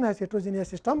equation as heterogeneous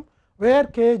system, where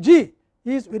kg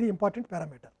is very important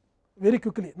parameter. Very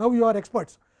quickly, now you are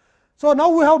experts. So now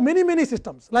we have many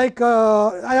systems, like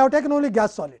I have taken only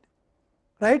gas solid,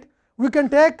 right? We can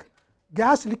take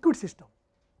gas liquid system.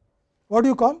 What do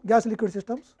you call gas liquid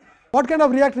systems? What kind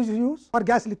of reactors you use for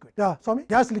gas liquid? Yeah, Swami,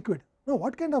 gas liquid. No,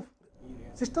 what kind of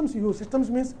systems you use? Systems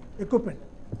means equipment.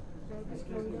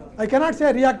 I cannot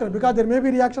say reactor because there may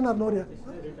be reaction or no reaction.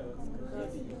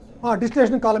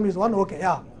 Distillation column is one. Okay,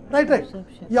 yeah, right.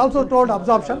 He also told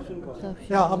absorption.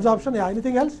 Yeah, absorption. Yeah,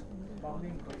 anything else?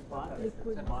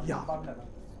 Yeah,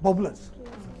 bubblers,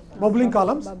 bubbling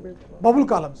columns, bubble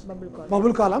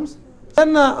columns. Then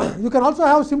you can also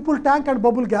have simple tank and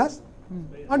bubble gas,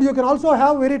 and you can also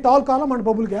have very tall column and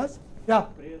bubble gas. Yeah.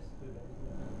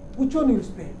 Which one you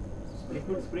spray?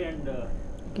 Liquid spray and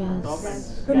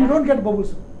Gas. Then you don't get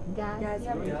bubbles. Gas.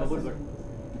 bubble, but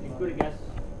liquid gas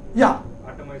Yeah.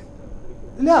 atomized.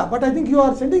 Yeah, but I think you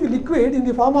are sending liquid in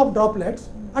the form of droplets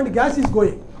and gas is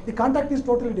going. The contact is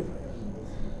totally different.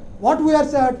 What we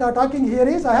are talking here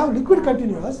is I have liquid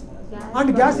continuous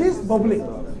and gas is bubbling.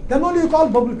 Then only you call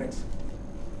bubble beds.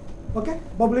 Okay,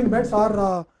 bubbling beds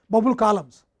or bubble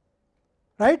columns,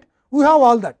 right? We have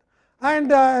all that, and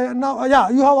now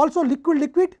you have also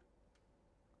liquid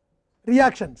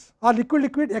reactions or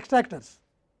liquid extractors.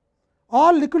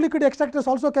 All liquid extractors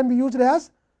also can be used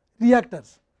as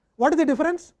reactors. What is the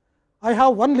difference? I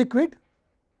have one liquid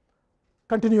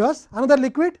continuous, another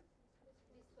liquid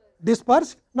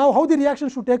dispersed. Now, how the reaction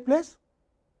should take place?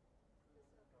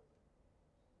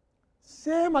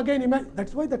 Same again, that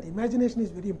is why that imagination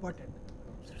is very important.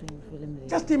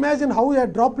 Just imagine how a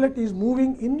droplet is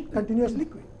moving in continuous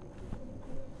liquid.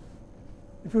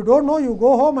 If you do not know, you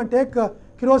go home and take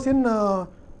kerosene 1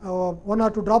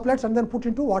 or 2 droplets and then put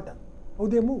into water, how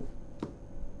they move,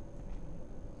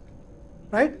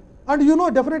 right? And you know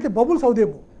definitely bubbles how they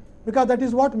move, because that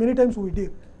is what many times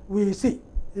we see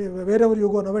wherever you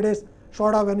go nowadays.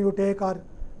 Soda when you take, or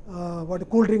what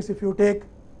cool drinks if you take,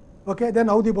 okay, then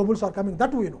how the bubbles are coming,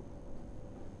 that we know,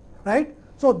 right?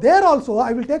 So there also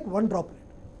I will take one droplet.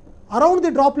 Around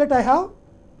the droplet I have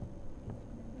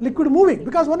liquid moving,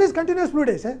 because one is continuous fluid,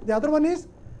 the other one is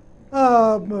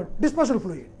dispersal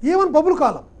fluid. Even bubble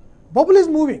column, bubble is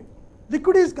moving,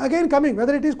 liquid is again coming,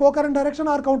 whether it is co-current direction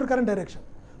or counter current direction.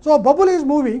 So bubble is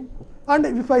moving, and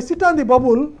if I sit on the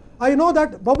bubble, I know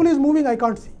that bubble is moving, I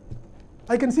can't see.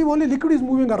 I can see only liquid is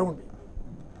moving around me.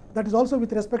 That is also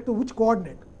with respect to which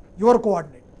coordinate? Your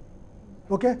coordinate.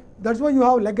 Okay, that is why you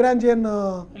have Lagrangian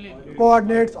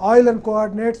coordinates, Euler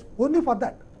coordinates, only for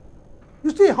that. You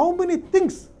see how many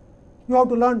things you have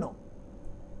to learn now,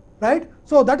 right?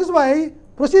 So that is why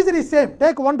procedure is same.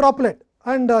 Take one droplet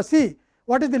and see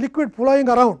what is the liquid flowing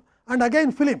around, and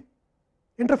again film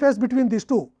interface between these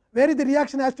two. Where is the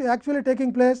reaction actually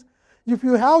taking place? If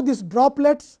you have these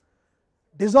droplets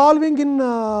dissolving in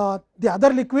the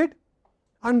other liquid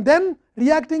and then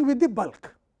reacting with the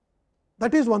bulk,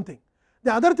 that is one thing.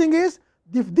 The other thing is,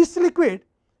 if this liquid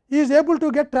is able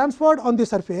to get transferred on the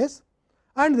surface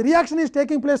and the reaction is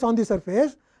taking place on the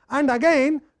surface, and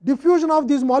again diffusion of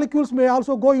these molecules may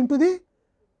also go into the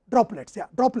droplets,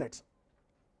 droplets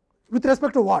with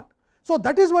respect to what. So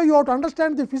that is why you have to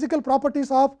understand the physical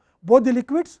properties of both the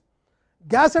liquids,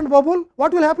 gas and bubble.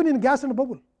 What will happen in gas and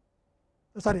bubble?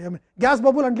 Sorry, gas,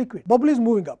 bubble and liquid. Bubble is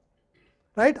moving up,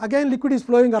 right? Again liquid is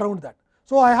flowing around that.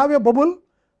 So I have a bubble,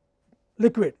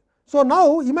 liquid. So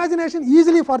now imagination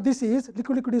easily for this is,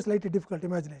 liquid is slightly difficult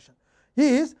imagination,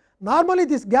 is normally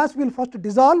this gas will first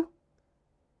dissolve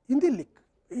in the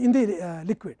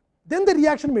liquid, then the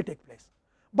reaction may take place.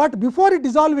 But before it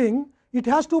dissolving, it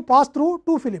has to pass through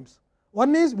two films.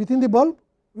 One is within the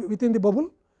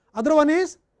bubble, other one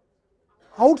is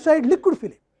outside liquid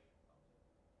film.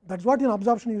 That is what in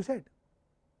absorption you said.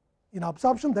 In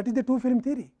absorption, that is the two film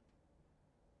theory,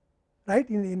 right?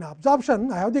 In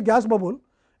absorption, I have the gas bubble,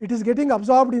 it is getting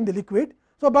absorbed in the liquid.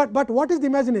 So but what is the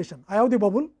imagination? I have the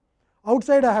bubble,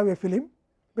 outside I have a film,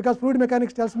 because fluid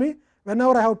mechanics tells me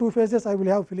whenever I have two phases I will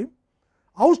have film.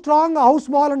 How strong, how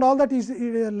small and all that is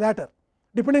later,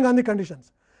 depending on the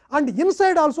conditions. And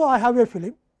inside also I have a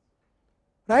film,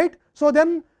 right? So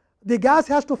then the gas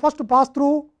has to first pass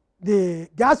through the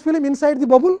gas film inside the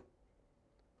bubble,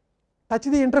 touch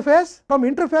the interface, from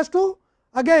interface to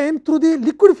again through the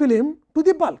liquid film to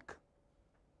the bulk.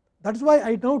 That is why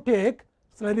I now take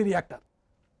slurry reactor.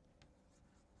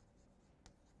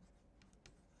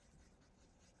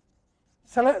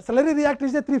 Slurry reactor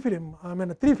is a three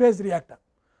phase reactor.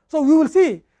 So we will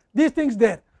see these things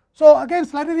there. So again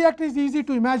slurry reactor is easy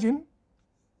to imagine.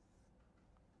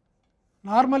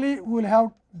 Normally we will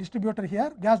have distributor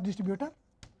here, gas distributor,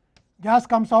 gas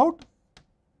comes out,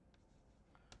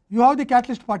 you have the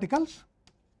catalyst particles,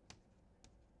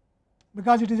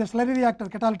 because it is a slurry reactor,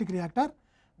 catalytic reactor.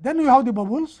 Then you have the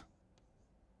bubbles,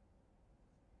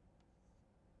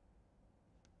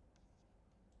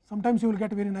 sometimes you will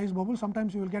get very nice bubbles,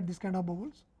 sometimes you will get this kind of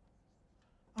bubbles,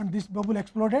 and this bubble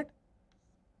exploded.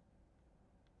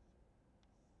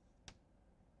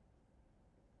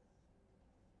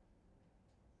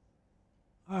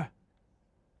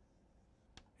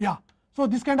 Yeah, so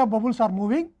this kind of bubbles are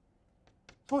moving.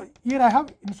 So here I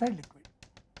have inside liquid.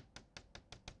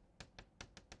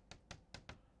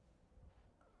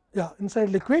 Yeah, inside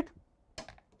liquid.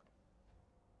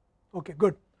 Okay,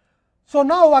 good. So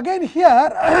now again here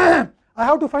I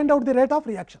have to find out the rate of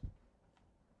reaction.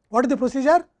 What is the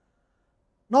procedure?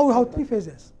 Now we have three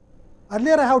phases.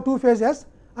 Earlier I have two phases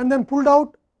and then pulled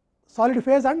out solid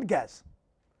phase and gas.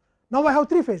 Now I have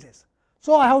three phases.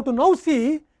 So I have to now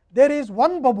see there is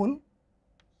one bubble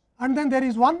and then there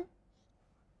is one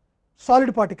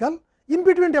solid particle. In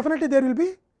between definitely there will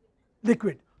be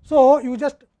liquid. So, you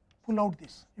just pull out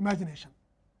this imagination.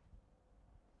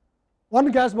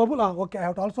 One gas bubble, okay, I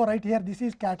have to also write here, this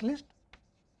is catalyst,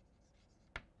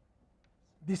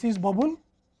 this is bubble,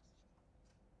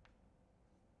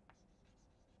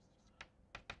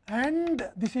 and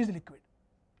this is liquid.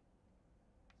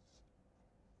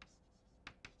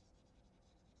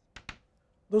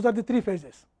 Those are the three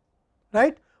phases,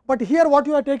 right. But here what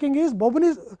you are taking is bubble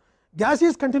is gas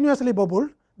is continuously bubbled,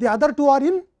 the other two are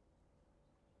in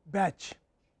batch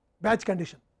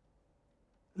condition.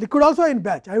 Liquid also in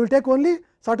batch. I will take only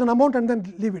certain amount and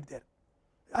then leave it there.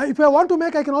 If I want to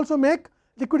make, I can also make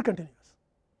liquid continuous.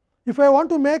 If I want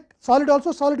to make solid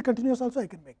also, solid continuous also I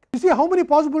can make. You see how many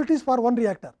possibilities for one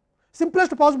reactor.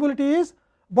 Simplest possibility is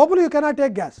bubble you cannot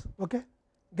take gas, okay.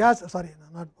 Gas, sorry,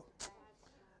 not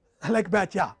like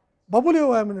batch, yeah. Bubble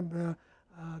you,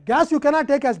 gas you cannot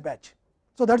take as batch.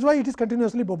 So, that is why it is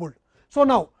continuously bubbled. So,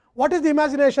 now what is the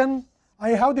imagination? I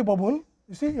have the bubble,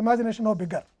 you see imagination now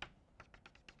bigger.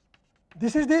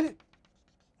 This is the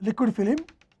liquid film,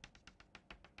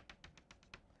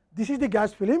 this is the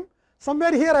gas film,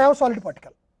 somewhere here I have solid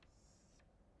particle,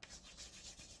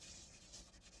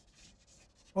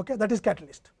 okay, that is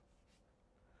catalyst.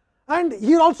 And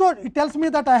here also it tells me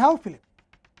that I have film,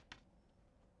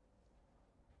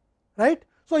 right.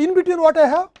 So, in between what I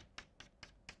have?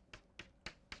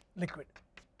 Liquid.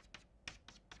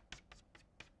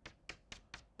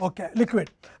 Okay,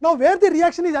 liquid. Now, where the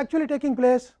reaction is actually taking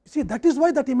place? See, that is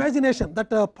why that imagination, that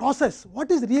process, what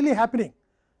is really happening?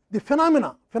 The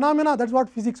phenomena, that is what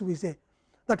physics we say.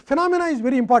 That phenomena is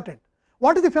very important.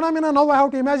 What is the phenomena? Now, I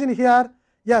have to imagine here.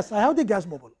 Yes, I have the gas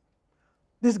bubble.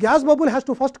 This gas bubble has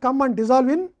to first come and dissolve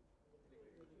in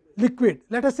liquid.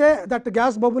 Let us say that the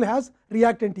gas bubble has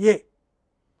reactant A.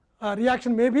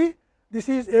 Reaction may be this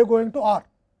is A going to R.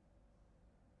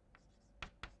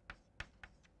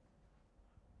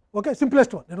 Okay,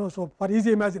 simplest one, so for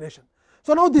easy imagination.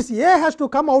 So, now this A has to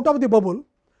come out of the bubble.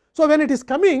 So, when it is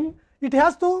coming, it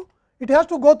has to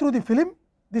go through the film.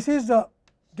 This is the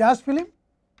gas film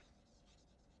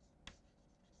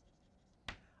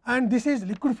and this is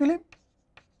liquid film.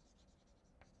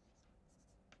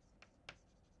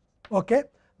 Okay.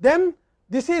 Then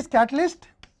this is catalyst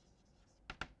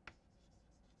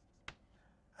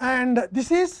and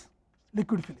this is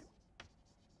liquid film.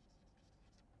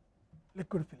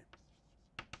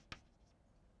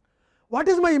 What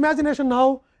is my imagination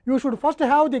now? You should first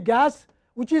have the gas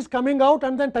which is coming out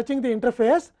and then touching the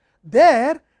interface.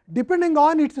 There, depending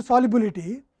on its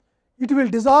solubility, it will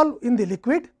dissolve in the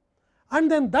liquid, and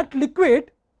then that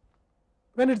liquid,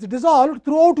 when it is dissolved,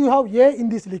 throughout you have A in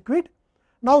this liquid.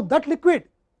 Now, that liquid,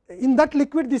 in that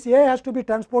liquid this A has to be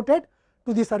transported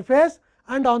to the surface,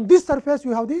 and on this surface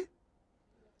you have the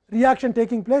reaction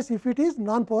taking place if it is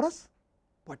non-porous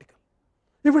particle.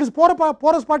 If it is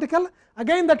porous particle,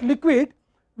 again that liquid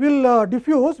will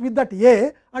diffuse with that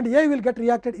A and A will get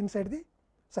reacted inside the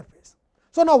surface.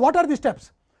 So, now what are the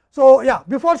steps? So, yeah,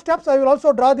 before steps I will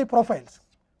also draw the profiles.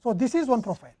 So, this is one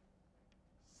profile,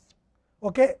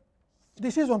 okay.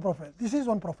 This is one profile, this is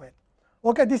one profile,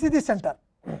 okay. This is the center,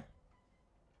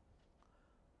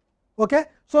 okay.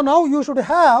 So, now you should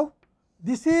have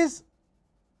this is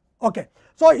okay.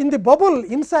 So, in the bubble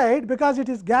inside, because it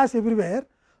is gas everywhere,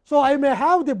 so I may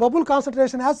have the bubble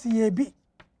concentration as CAB,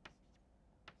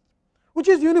 which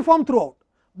is uniform throughout,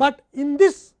 but in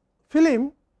this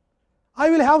film I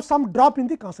will have some drop in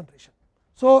the concentration.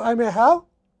 So, I may have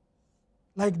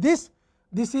like this,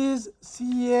 this is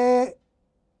CA,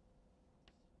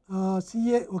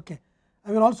 okay.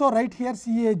 I will also write here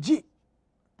CAG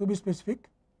to be specific,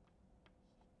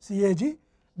 CAG,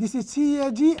 this is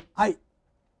CAGI,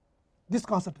 this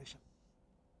concentration.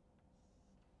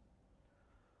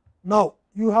 Now,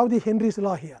 you have the Henry's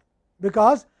law here,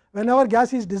 because whenever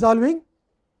gas is dissolving,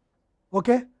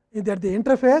 okay, at the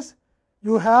interface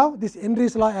you have this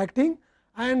Henry's law acting,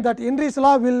 and that Henry's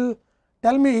law will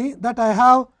tell me that I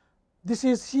have this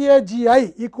is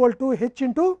CAGI equal to H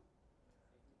into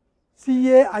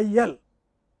CAIL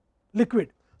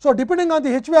liquid. So, depending on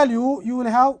the H value, you will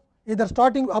have either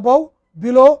starting above,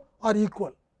 below or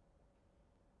equal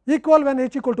when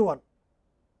H equal to 1,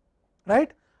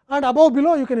 right, and above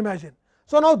below you can imagine.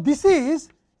 So, now this is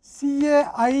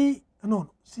CAI,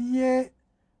 CA,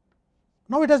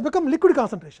 now it has become liquid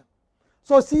concentration.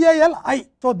 So, CALI.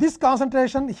 So, this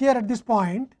concentration here at this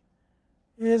point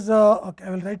is okay, I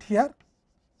will write here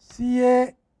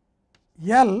CALI,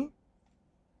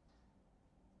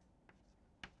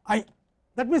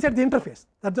 that means at the interface,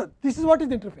 this is what is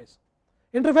the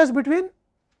interface between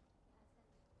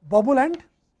bubble and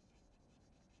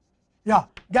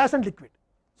gas and liquid.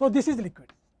 So, this is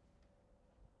liquid.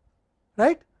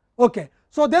 right. Okay.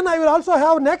 So, then I will also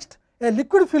have next a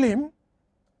liquid film.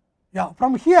 Yeah,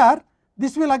 from here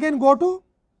this will again go to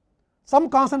some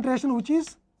concentration which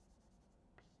is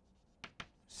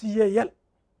CaL.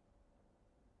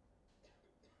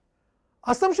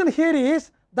 Assumption here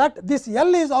is that this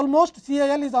L is almost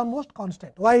CaL is almost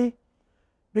constant. Why?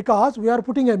 Because we are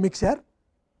putting a mixture,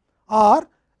 or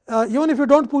even if you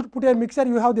do not put a mixture,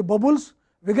 you have the bubbles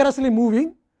vigorously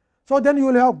moving. So, then you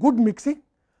will have good mixing.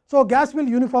 So, gas will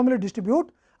uniformly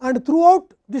distribute, and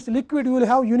throughout this liquid you will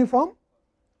have uniform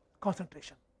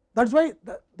concentration. That is why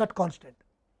that constant.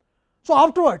 So,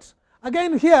 afterwards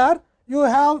again here you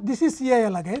have this is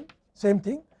CaL again, same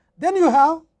thing. Then you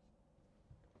have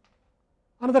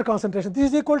another concentration,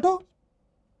 this is equal to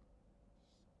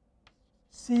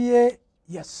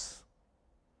CaS.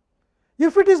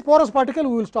 If it is porous particle,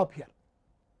 we will stop here.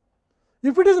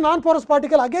 If it is non-porous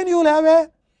particle, again you will have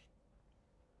a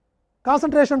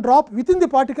concentration drop within the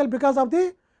particle because of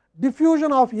the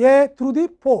diffusion of A through the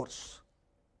pores.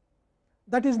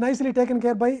 That is nicely taken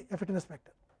care by effectiveness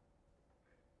factor.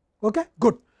 Okay,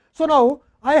 good. So, now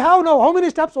I have now how many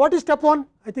steps? What is step 1?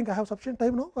 I think I have sufficient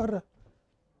time now for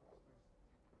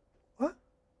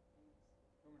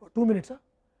 2 minutes. Huh?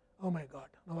 Oh my God!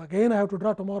 Now again I have to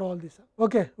draw tomorrow all this.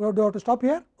 Okay, we have to stop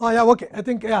here. Oh yeah, okay. I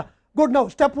think yeah, good. Now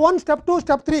step 1, step 2,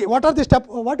 step 3. What are the step?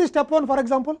 What is step 1? For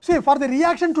example, see, for the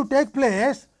reaction to take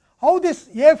place, how this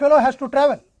A fellow has to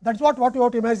travel. That is what you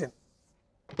have to imagine.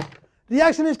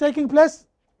 Reaction is taking place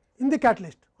in the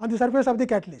catalyst, on the surface of the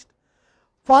catalyst.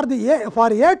 For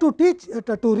A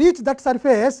to reach that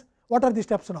surface, what are the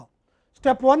steps now?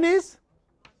 Step 1 is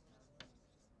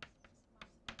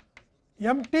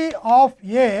empty of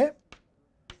A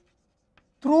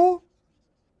through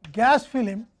gas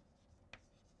film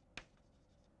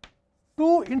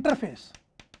to interface,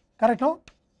 correct now?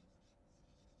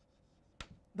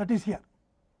 That is here.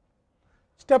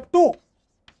 Step 2,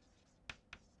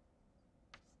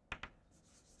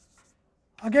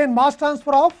 again mass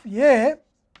transfer of A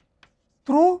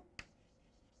through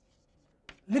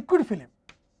liquid film,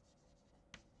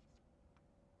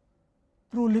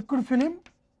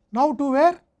 now to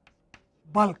where?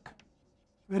 Bulk.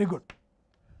 Very good.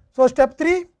 So, step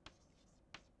 3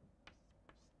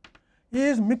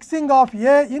 is mixing of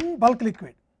A in bulk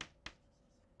liquid,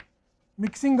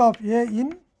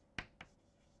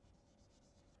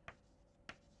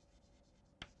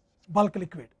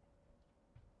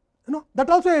 You know, that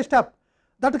also a step.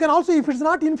 That can also, if it is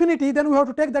not infinity, then we have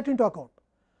to take that into account,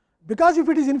 because if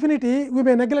it is infinity we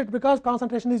may neglect because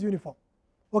concentration is uniform.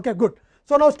 Okay, good.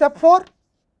 So, now step 4,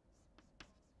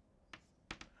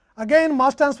 again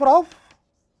mass transfer of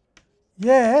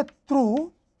A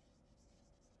through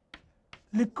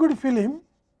liquid film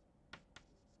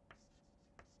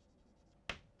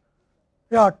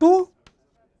to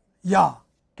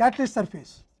catalyst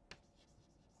surface.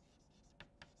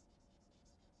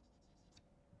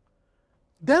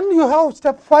 Then you have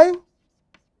step 5,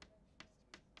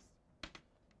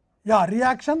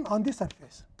 reaction on the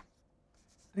surface,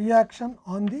 reaction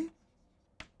on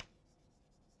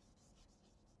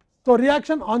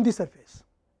the surface,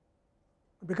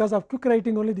 because of quick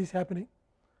writing only this is happening.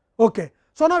 Okay.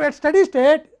 So, now at steady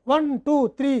state 1,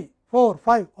 2, 3, 4,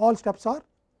 5 all steps are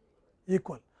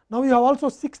equal. Now, you have also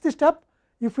 6th step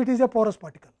if it is a porous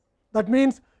particle. That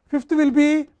means 5th will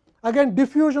be again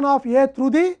diffusion of A through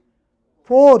the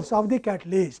pores of the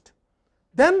catalyst,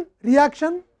 then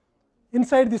reaction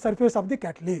inside the surface of the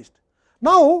catalyst.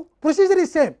 Now, procedure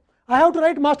is same. I have to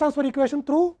write mass transfer equation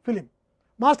through film,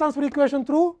 mass transfer equation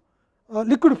through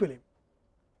liquid film,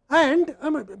 and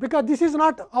because this is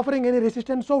not offering any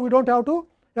resistance. So, we do not have to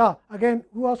again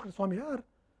who asked Swami or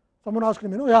someone asked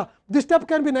me, this step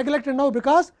can be neglected now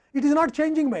because it is not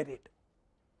changing by rate.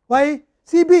 Why?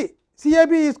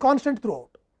 CAB is constant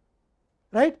throughout,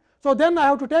 right. So, then I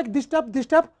have to take this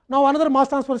step, now another mass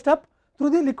transfer step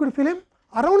through the liquid film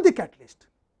around the catalyst,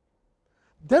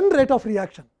 then rate of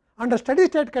reaction under steady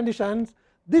state conditions,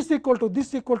 this equal to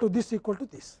this equal to this equal to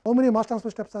this. How many mass transfer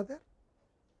steps are there?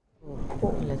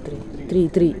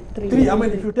 3. I mean,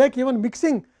 if you take even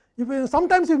mixing,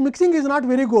 sometimes if mixing is not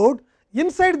very good,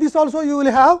 inside this also you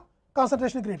will have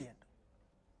concentration gradient,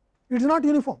 it is not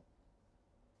uniform.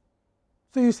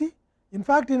 So, you see, in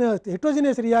fact, in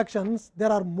heterogeneous reactions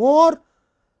there are more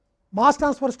mass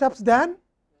transfer steps than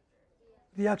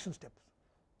reaction steps.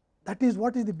 That is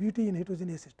what is the beauty in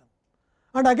heterogeneous system.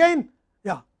 And again,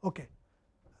 okay.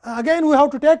 Again we have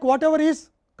to take whatever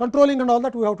is controlling and all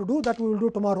that we have to do, that we will do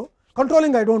tomorrow.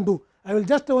 Controlling I do not do, I will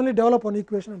just only develop one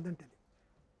equation and then tell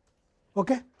you.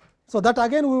 Okay. So, that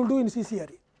again we will do in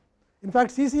CCRE. In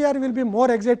fact, CCRE will be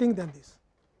more exciting than this.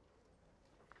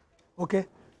 okay,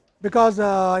 because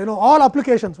all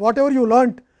applications whatever you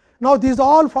learnt now these are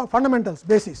all fundamentals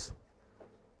basis.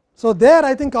 So, there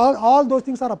I think all those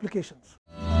things are applications.